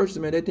in the churches,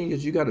 man, they think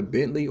that you got a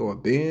Bentley or a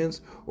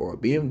Benz or a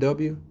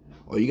BMW,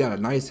 or you got a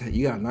nice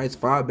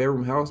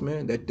 5-bedroom house,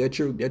 man. That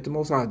the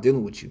Most High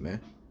dealing with you, man.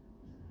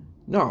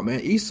 No, man.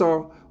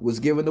 Esau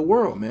was given the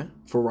world, man,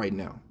 for right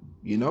now.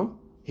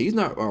 He's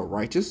not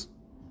righteous.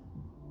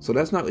 So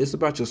that's not, it's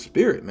about your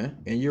spirit, man,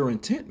 and your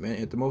intent, man,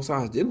 and the Most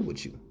High is dealing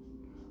with you.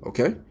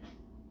 Okay?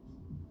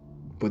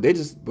 But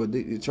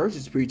the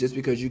churches preach just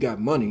because you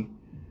got money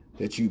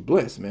that you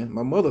blessed, man.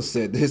 My mother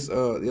said this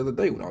the other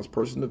day when I was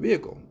purchasing the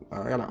vehicle.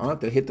 I got an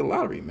aunt that hit the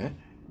lottery, man.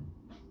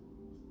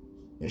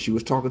 And she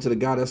was talking to the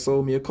guy that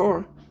sold me a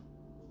car.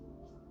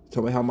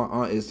 Told me how my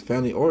aunt is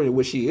family oriented,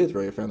 which she is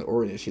very family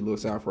oriented. She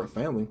looks out for her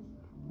family.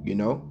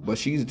 But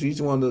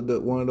she's one of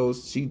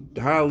those. She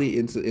highly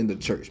in the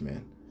church,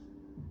 man.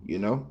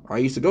 I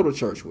used to go to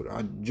church with her.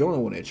 I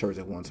joined one at church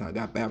at one time,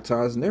 got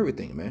baptized and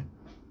everything, man.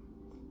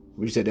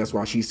 We said that's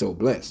why she's so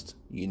blessed,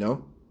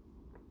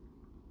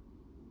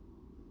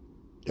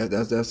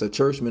 That's a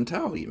church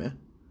mentality, man.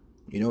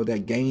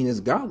 That gain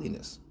is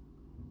godliness.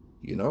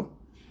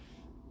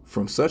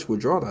 From such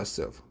withdraw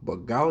thyself,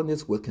 but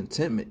godliness with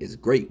contentment is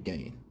great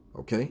gain.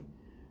 Okay.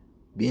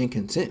 Being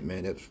content,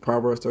 man. That's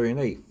Proverbs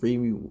 38. Free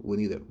me with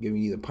give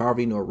me neither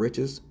poverty nor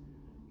riches.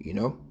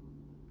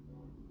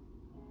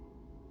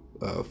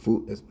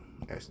 Food.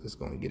 Let's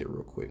go and get it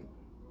real quick.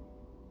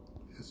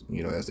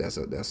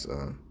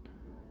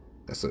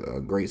 That's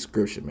a great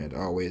scripture, man. To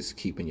always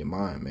keep in your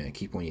mind, man.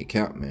 Keep on your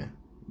cap, man.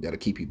 That'll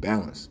keep you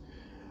balanced.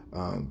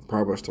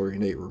 Proverbs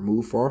 38.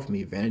 Remove far from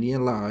me vanity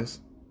and lies.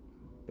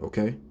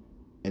 Okay,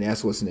 and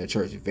that's what's in that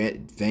church.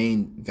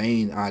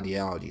 Vain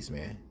ideologies,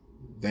 man.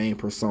 Vain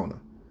persona.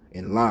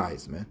 And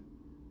lies, man.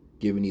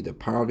 Giving neither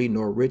poverty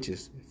nor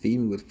riches. Feed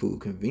me with food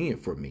convenient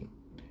for me.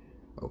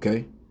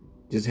 Okay?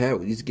 That's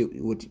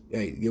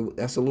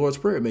the Lord's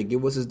prayer, man.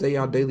 Give us this day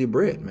our daily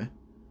bread, man.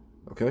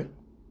 Okay?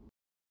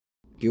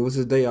 Give us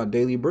this day our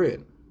daily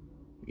bread.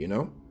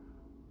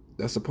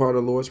 That's a part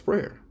of the Lord's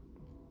prayer.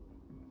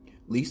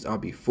 Least I'll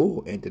be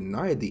full and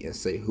deny thee and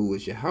say, who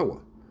is Yahweh?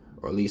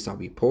 Or at least I'll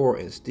be poor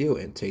and steal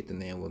and take the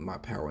name with my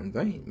power in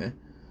vain, man.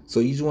 So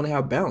you just want to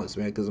have balance,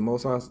 man, because the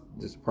Most High,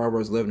 this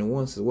Proverbs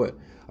 11:1 says what?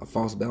 A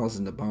false balance is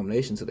an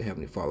abomination to the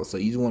Heavenly Father. So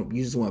you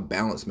just want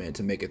balance, man,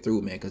 to make it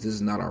through, man, because this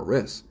is not our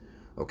rest.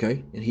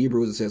 Okay? In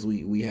Hebrews it says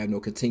we have no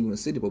continuing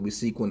city, but we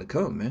seek one to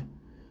come, man.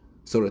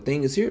 So the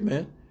thing is here,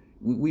 man,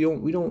 we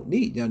don't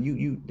need. Now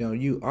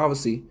you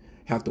obviously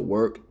have to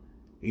work,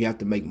 you have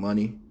to make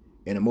money,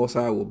 and the Most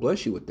High will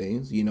bless you with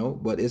things,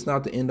 but it's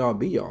not the end all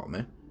be all,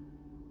 man.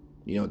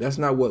 That's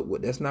not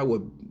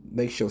what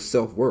makes your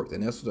self-worth,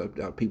 and that's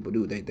what people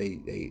do. They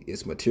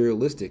it's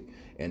materialistic,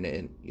 and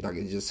like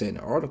it just said in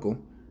the article,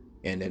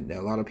 and then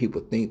a lot of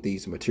people think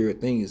these material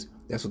things,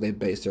 that's what they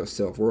base their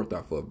self-worth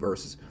off of,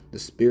 versus the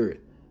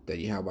spirit that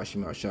Yahweh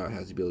Shema Shah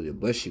has the ability to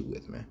bless you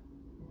with, man.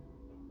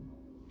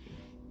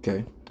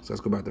 Okay, so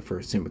let's go back to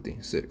 1 Timothy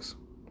 6.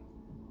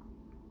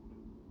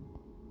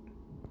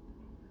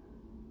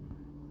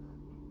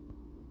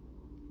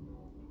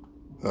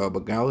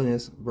 But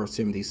godliness, verse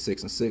Timothy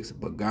 6:6,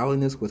 but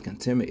godliness with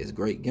contentment is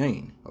great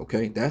gain.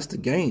 Okay, that's the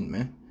gain,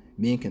 man.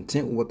 Being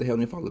content with what the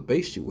Heavenly Father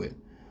based you with.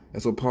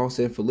 That's what Paul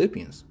said in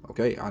Philippians.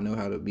 Okay, I know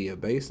how to be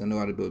abased. I know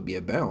how to be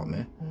abound,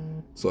 man.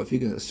 So if you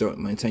can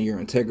maintain your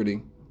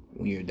integrity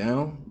when you're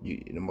down,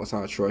 the Most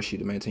High trust you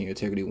to maintain your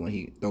integrity when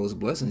He throws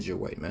blessings your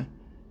way, man.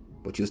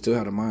 But you still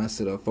have the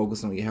mindset of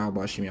focusing on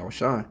Yahweh Shema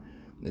Shai.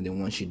 And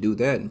then once you do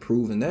that and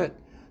proving that,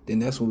 then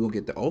that's when we'll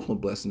get the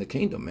ultimate blessing in the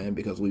kingdom, man,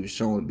 because we've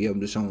be able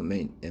to show and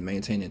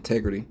maintain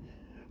integrity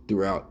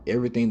throughout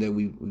everything that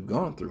we've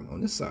gone through on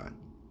this side.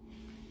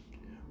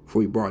 For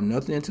we brought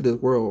nothing into this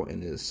world,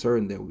 and it is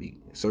certain that we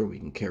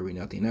can carry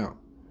nothing out.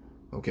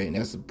 Okay, and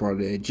that's part of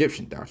the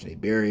Egyptian doctrine. They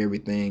bury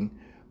everything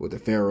with the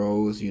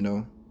pharaohs,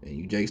 and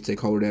you Jakes take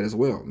hold of that as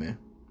well, man.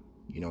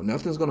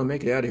 Nothing's gonna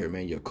make it out of here,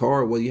 man. Your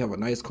car, whether you have a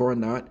nice car or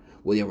not,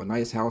 whether you have a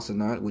nice house or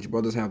not, which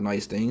brothers have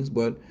nice things,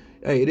 but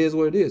hey, it is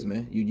what it is,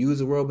 man. You use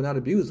the world but not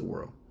abuse the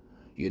world.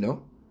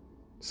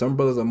 Some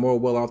brothers are more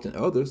well off than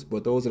others,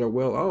 but those that are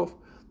well off,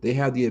 they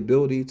have the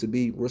ability to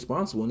be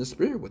responsible in the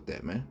spirit with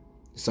that, man.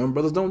 Some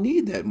brothers don't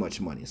need that much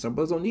money. Some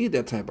brothers don't need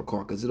that type of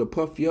car because it'll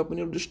puff you up and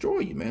it'll destroy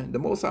you, man. The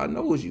Most High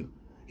knows you.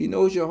 He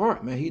knows your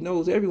heart, man. He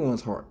knows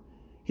everyone's heart.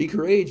 He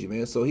created you,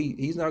 man. So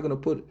he's not gonna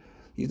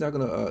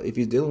if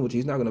he's dealing with you,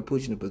 he's not gonna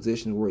put you in a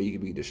position where you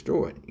can be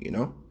destroyed,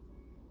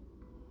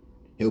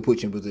 He'll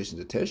put you in position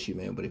to test you,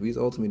 man. But if he's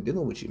ultimately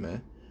dealing with you,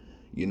 man,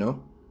 you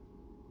know,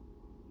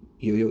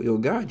 he'll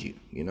guide you,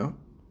 you know.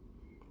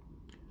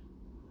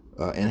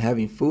 And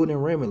having food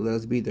and raiment, let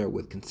us be there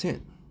with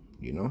content,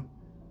 you know.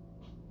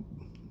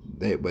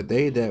 But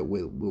they that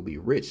will be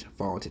rich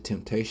fall into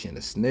temptation and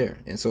a snare.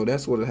 And so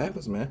that's what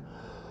happens, man.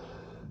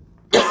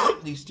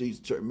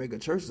 these mega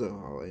churches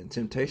are in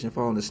temptation,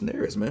 fall into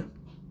snares, man.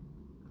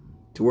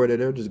 To where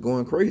they're just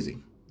going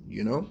crazy,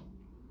 you know.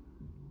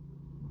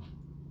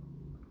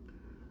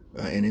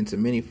 And into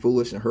many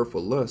foolish and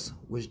hurtful lusts,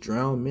 which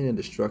drown men in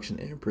destruction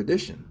and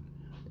perdition.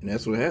 And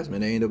that's what it has,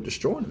 man. They end up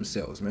destroying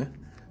themselves, man.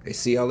 They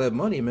see all that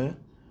money, man.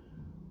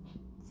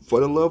 For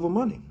the love of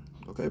money.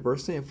 Okay,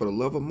 verse 10, for the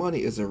love of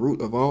money is the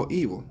root of all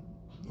evil.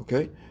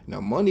 Okay,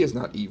 now money is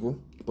not evil,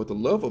 but the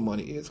love of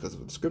money is, because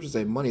the scriptures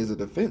say money is a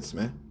defense,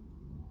 man.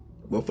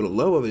 But for the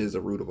love of it is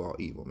the root of all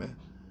evil, man.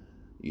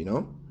 You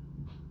know?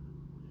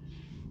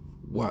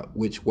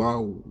 Which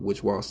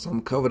while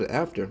some coveted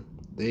after,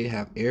 they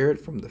have erred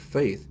from the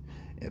faith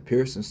and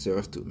pierced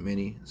themselves through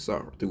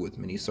with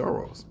many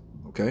sorrows.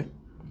 Okay?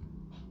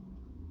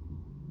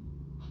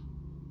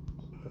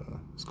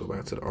 Let's go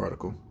back to the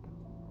article.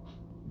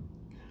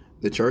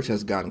 The church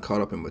has gotten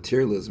caught up in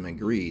materialism and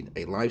greed,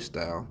 a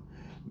lifestyle.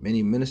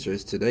 Many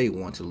ministers today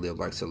want to live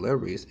like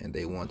celebrities, and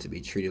they want to be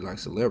treated like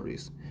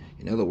celebrities.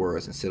 In other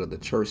words, instead of the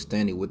church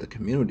standing with the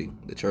community,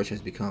 the church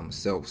has become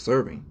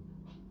self-serving.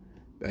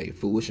 A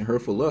foolish and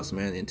hurtful lust,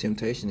 man, and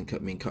temptation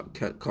and being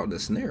caught in the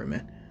snare,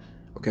 man.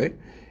 Okay?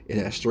 It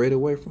has strayed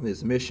away from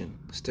its mission,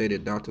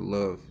 stated Dr.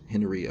 Love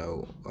Henry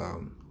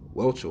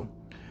Welchel,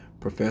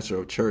 professor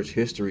of church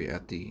history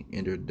at the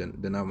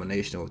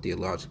Interdenominational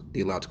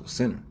Theological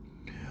Center.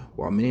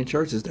 While many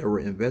churches that were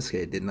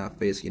investigated did not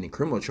face any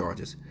criminal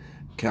charges,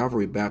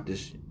 Calvary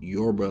Baptist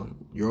Yorba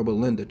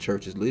Linda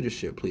Church's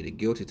leadership pleaded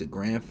guilty to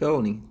grand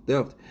felony,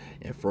 theft,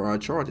 and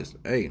fraud charges.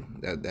 Hey,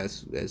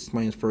 that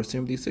explains 1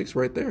 Timothy 6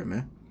 right there,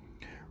 man.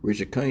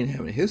 Richard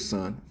Cunningham and his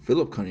son,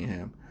 Philip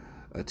Cunningham,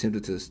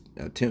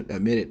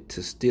 admitted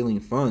to stealing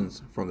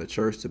funds from the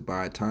church to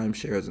buy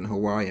timeshares in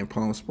Hawaii and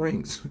Palm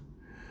Springs.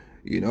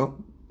 You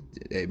know,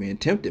 they being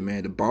tempted,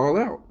 man, to ball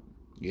out,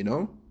 you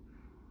know.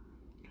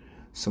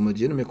 Some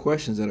legitimate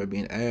questions that are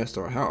being asked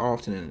are, how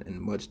often and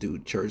much do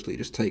church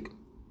leaders take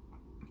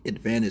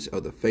advantage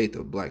of the faith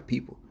of black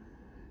people?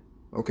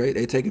 Okay,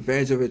 they take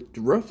advantage of it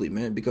roughly,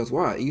 man, because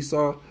why?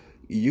 Esau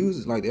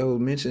uses, like the elder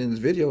mentioned in this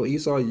video,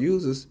 Esau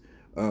uses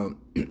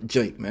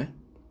Jake, man.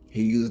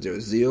 He uses their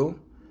zeal,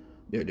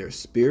 their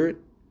spirit,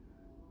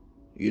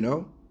 you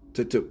know,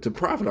 to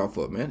profit off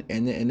of, man.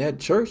 And that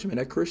church, man,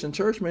 that Christian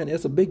church, man,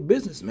 it's a big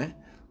business, man.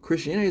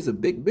 Christianity is a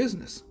big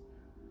business,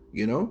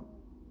 you know.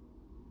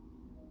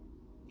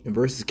 And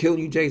versus killing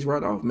you Jakes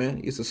right off, man,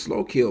 it's a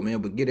slow kill,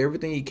 man, but get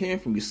everything he can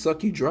from you,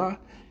 suck you dry,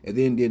 and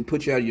then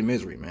put you out of your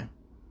misery, man.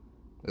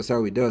 That's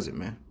how he does it,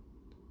 man.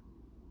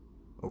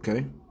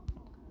 Okay?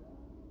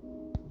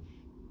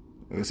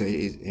 Like I say,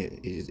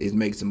 it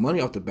makes some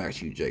money off the back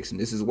of you Jakes, and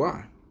this is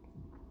why.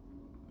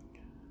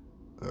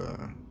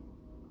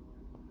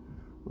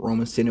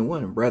 Romans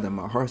 10:1, brethren,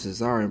 my heart's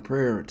desire and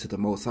prayer to the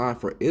Most High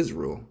for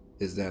Israel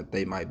is that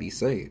they might be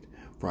saved.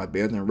 For I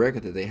bear them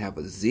record that they have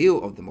a zeal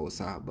of the Most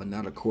High, but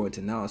not according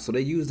to knowledge. So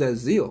they use that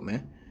zeal,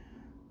 man.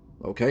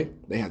 Okay?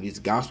 They have these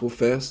gospel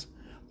fests.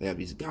 They have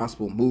these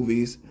gospel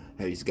movies.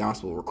 Have these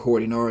gospel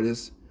recording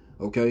artists.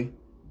 Okay?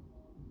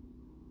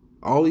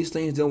 All these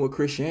things dealing with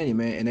Christianity,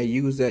 man. And they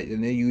use that,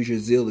 and they use your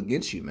zeal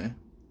against you, man.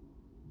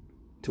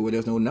 To where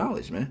there's no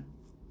knowledge, man.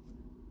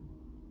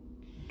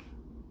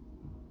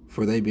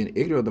 For they being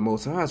ignorant of the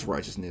Most High's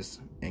righteousness,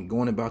 and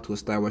going about to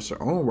establish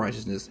their own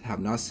righteousness, have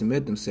not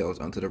submitted themselves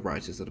unto the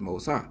righteousness of the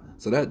Most High.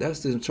 So that's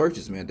the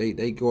churches, man.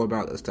 They go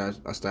about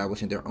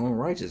establishing their own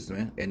righteousness,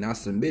 man, and not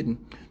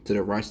submitting to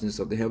the righteousness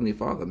of the Heavenly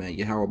Father, man.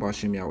 Yahweh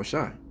Bashem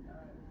Yahushai.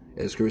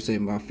 As Scripture says,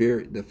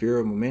 the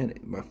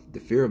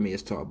fear of me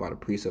is taught by the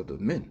precept of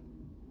men.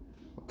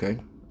 Okay,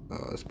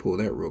 let's pull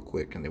that real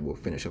quick, and then we'll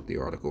finish up the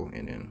article,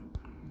 and then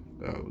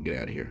we'll get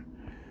out of here.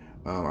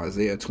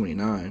 Isaiah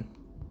 29.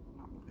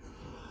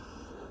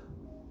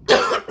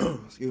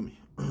 Excuse me.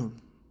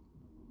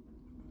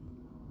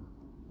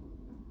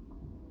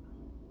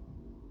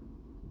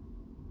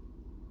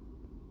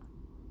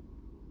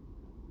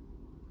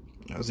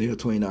 Isaiah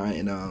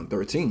 29 and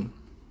 13.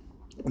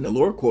 And the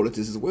Lord quoted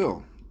this as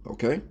well.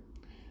 Okay.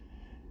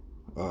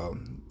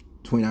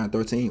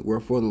 29:13.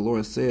 Wherefore the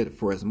Lord said,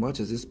 for as much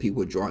as this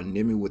people draw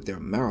near me with their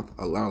mouth,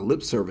 allow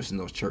lip service in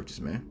those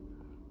churches, man.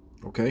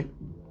 Okay.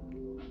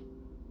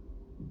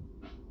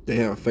 They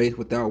have faith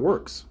without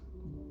works.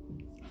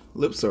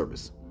 Lip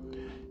service.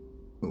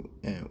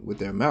 And with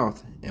their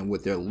mouth and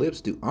with their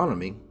lips do honor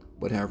me,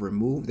 but have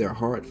removed their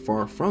heart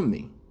far from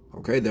me.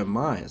 Okay, their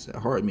minds,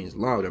 their heart means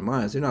loud, their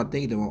minds, they're not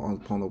thinking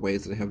upon the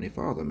ways of the Heavenly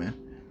Father, man.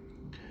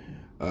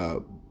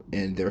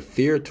 And their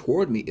fear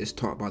toward me is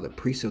taught by the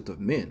precept of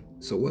men.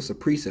 So what's a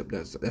precept?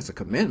 That's a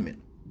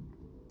commandment,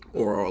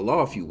 or a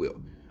law, if you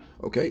will.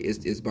 Okay,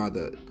 it's by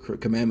the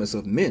commandments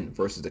of men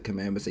versus the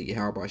commandments that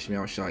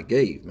Yahweh Shai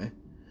gave, man.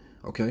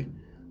 Okay,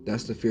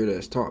 That's the fear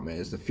that's taught, man.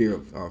 It's the fear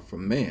of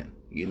from man,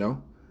 you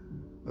know,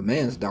 a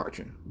man's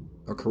doctrine,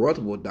 a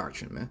corruptible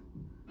doctrine, man.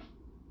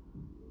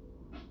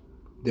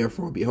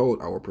 Therefore, behold,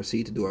 I will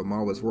proceed to do a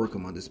marvelous work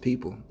among this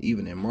people,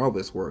 even a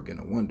marvelous work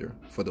and a wonder.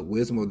 For the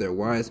wisdom of their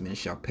wise men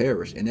shall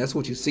perish, and that's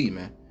what you see,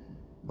 man.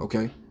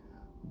 Okay,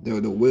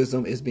 the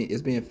wisdom is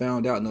being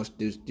found out in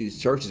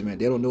these churches, man.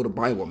 They don't know the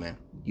Bible, man.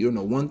 You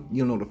don't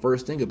know the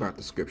first thing about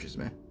the scriptures,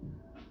 man.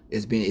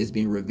 It's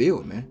being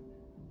revealed, man.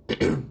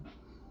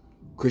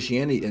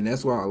 Christianity, and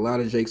that's why a lot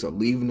of Jakes are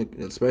leaving,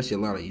 especially a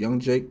lot of young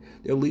Jake.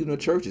 They're leaving the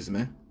churches,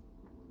 man.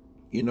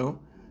 You know,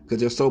 because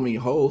there's so many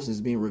holes and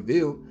it's being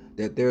revealed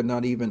that they're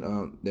not even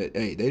that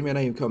hey, they may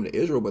not even come to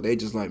Israel, but they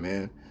just like,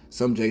 man,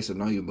 some Jakes are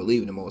not even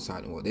believing the Most High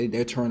anymore.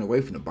 They're turning away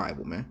from the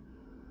Bible, man.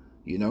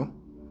 You know,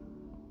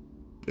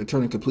 they're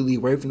turning completely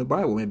away from the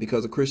Bible, man,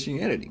 because of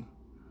Christianity.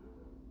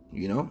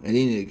 You know, and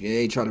then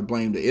they try to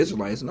blame the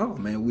Israelites. No,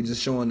 man, we're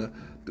just shining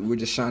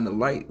the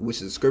light, which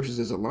the scriptures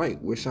is a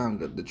light. We're shining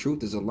the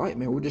truth is a light,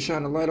 man. We're just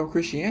shining the light on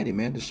Christianity,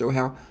 man, to show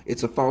how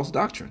it's a false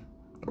doctrine.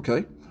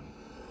 Okay.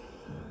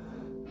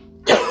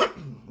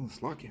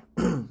 It's lucky.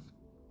 Then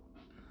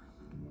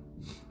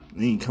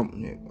you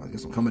I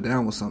guess I'm coming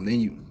down with something. Then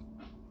you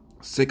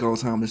sick all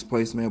the time in this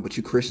place, man. But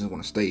you Christians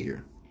want to stay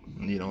here.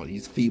 You know,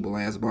 these feeble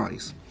ass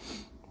bodies.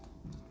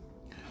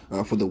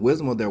 For the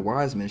wisdom of their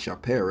wise men shall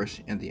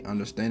perish, and the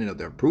understanding of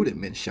their prudent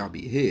men shall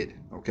be hid.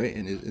 Okay,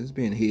 and it's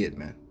being hid,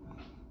 man.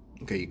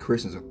 Okay, you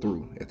Christians are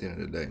through at the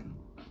end of the day.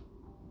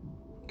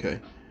 Okay.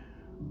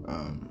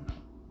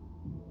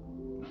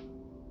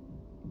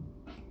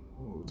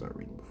 What was I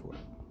reading before?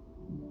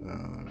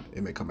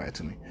 It may come back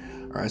to me.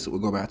 All right, so we'll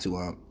go back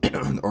to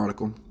the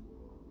article.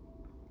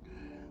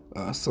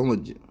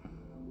 Some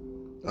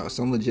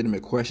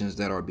legitimate questions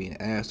that are being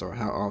asked are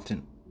how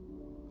often.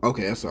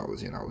 Okay, that's what I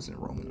was in. I was in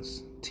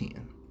Romans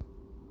 10.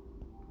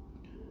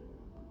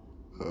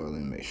 Let me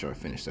make sure I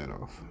finish that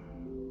off.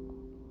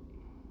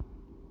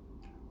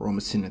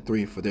 Romans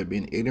 10:3, for their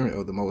being ignorant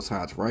of the Most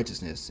High's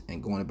righteousness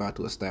and going about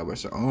to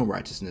establish their own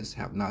righteousness,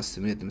 have not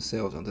submitted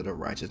themselves unto the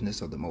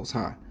righteousness of the Most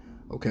High.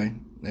 Okay,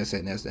 that's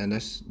it.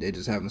 That's they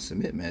just haven't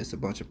submit, man. It's a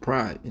bunch of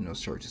pride in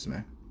those churches,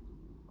 man.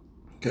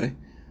 Okay,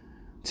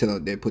 till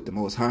they put the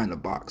Most High in the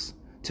box.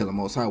 Tell the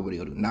Most High what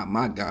he'll do. Not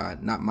my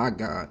God, not my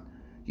God.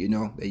 You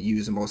know, they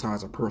use the Most High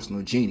as a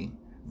personal genie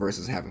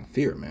versus having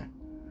fear, man.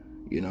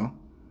 You know.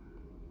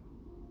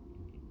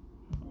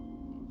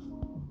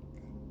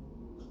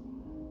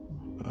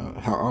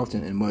 How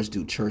often and much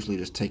do church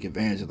leaders take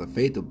advantage of the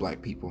faith of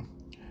black people?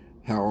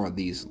 How are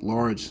these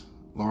large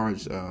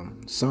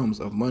sums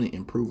of money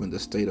improving the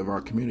state of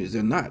our communities?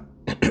 They're not.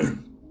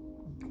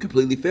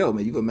 Completely failed,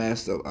 man. You've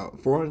amassed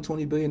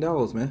 $420 billion,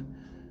 man.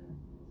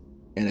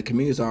 And the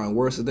communities are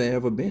worse than they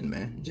ever been,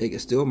 man. Jake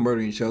is still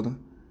murdering each other.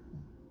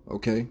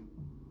 Okay?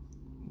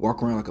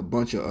 Walk around like a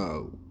bunch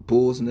of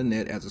bulls in the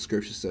net, as the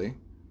scriptures say.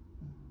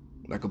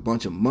 Like a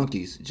bunch of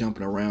monkeys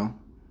jumping around.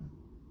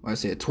 Like I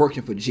said,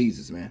 twerking for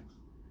Jesus, man.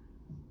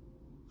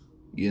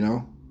 You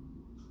know?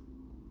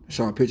 I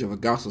saw a picture of a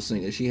gospel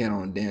singer. She had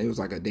on it was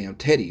like a damn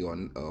teddy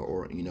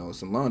or you know,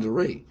 some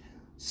lingerie.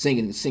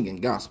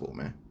 Singing gospel,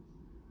 man.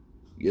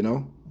 You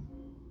know?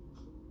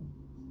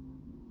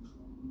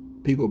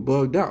 People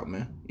bugged out,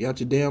 man. You out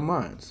your damn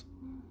minds.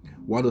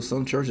 Why do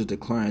some churches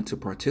decline to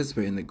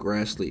participate in the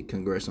grassroots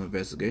congressional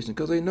investigation?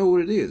 Because they know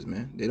what it is,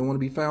 man. They don't want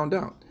to be found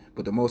out.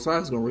 But the Most High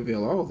is going to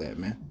reveal all that,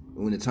 man,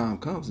 when the time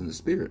comes in the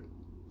spirit.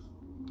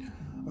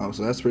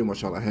 So that's pretty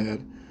much all I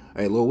had.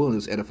 Hey, Lord willing, it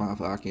was edifying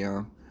for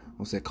Akiam.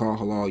 I said, call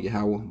halal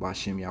Yahweh,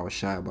 Bashem Yahweh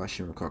Shai,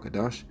 Bashem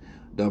Kakadash.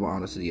 Double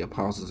honor to the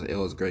apostles and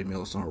elders, great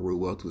meals on rule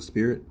well to the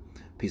spirit.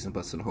 Peace and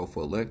blessing to the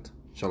hopeful elect.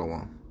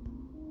 Shalom.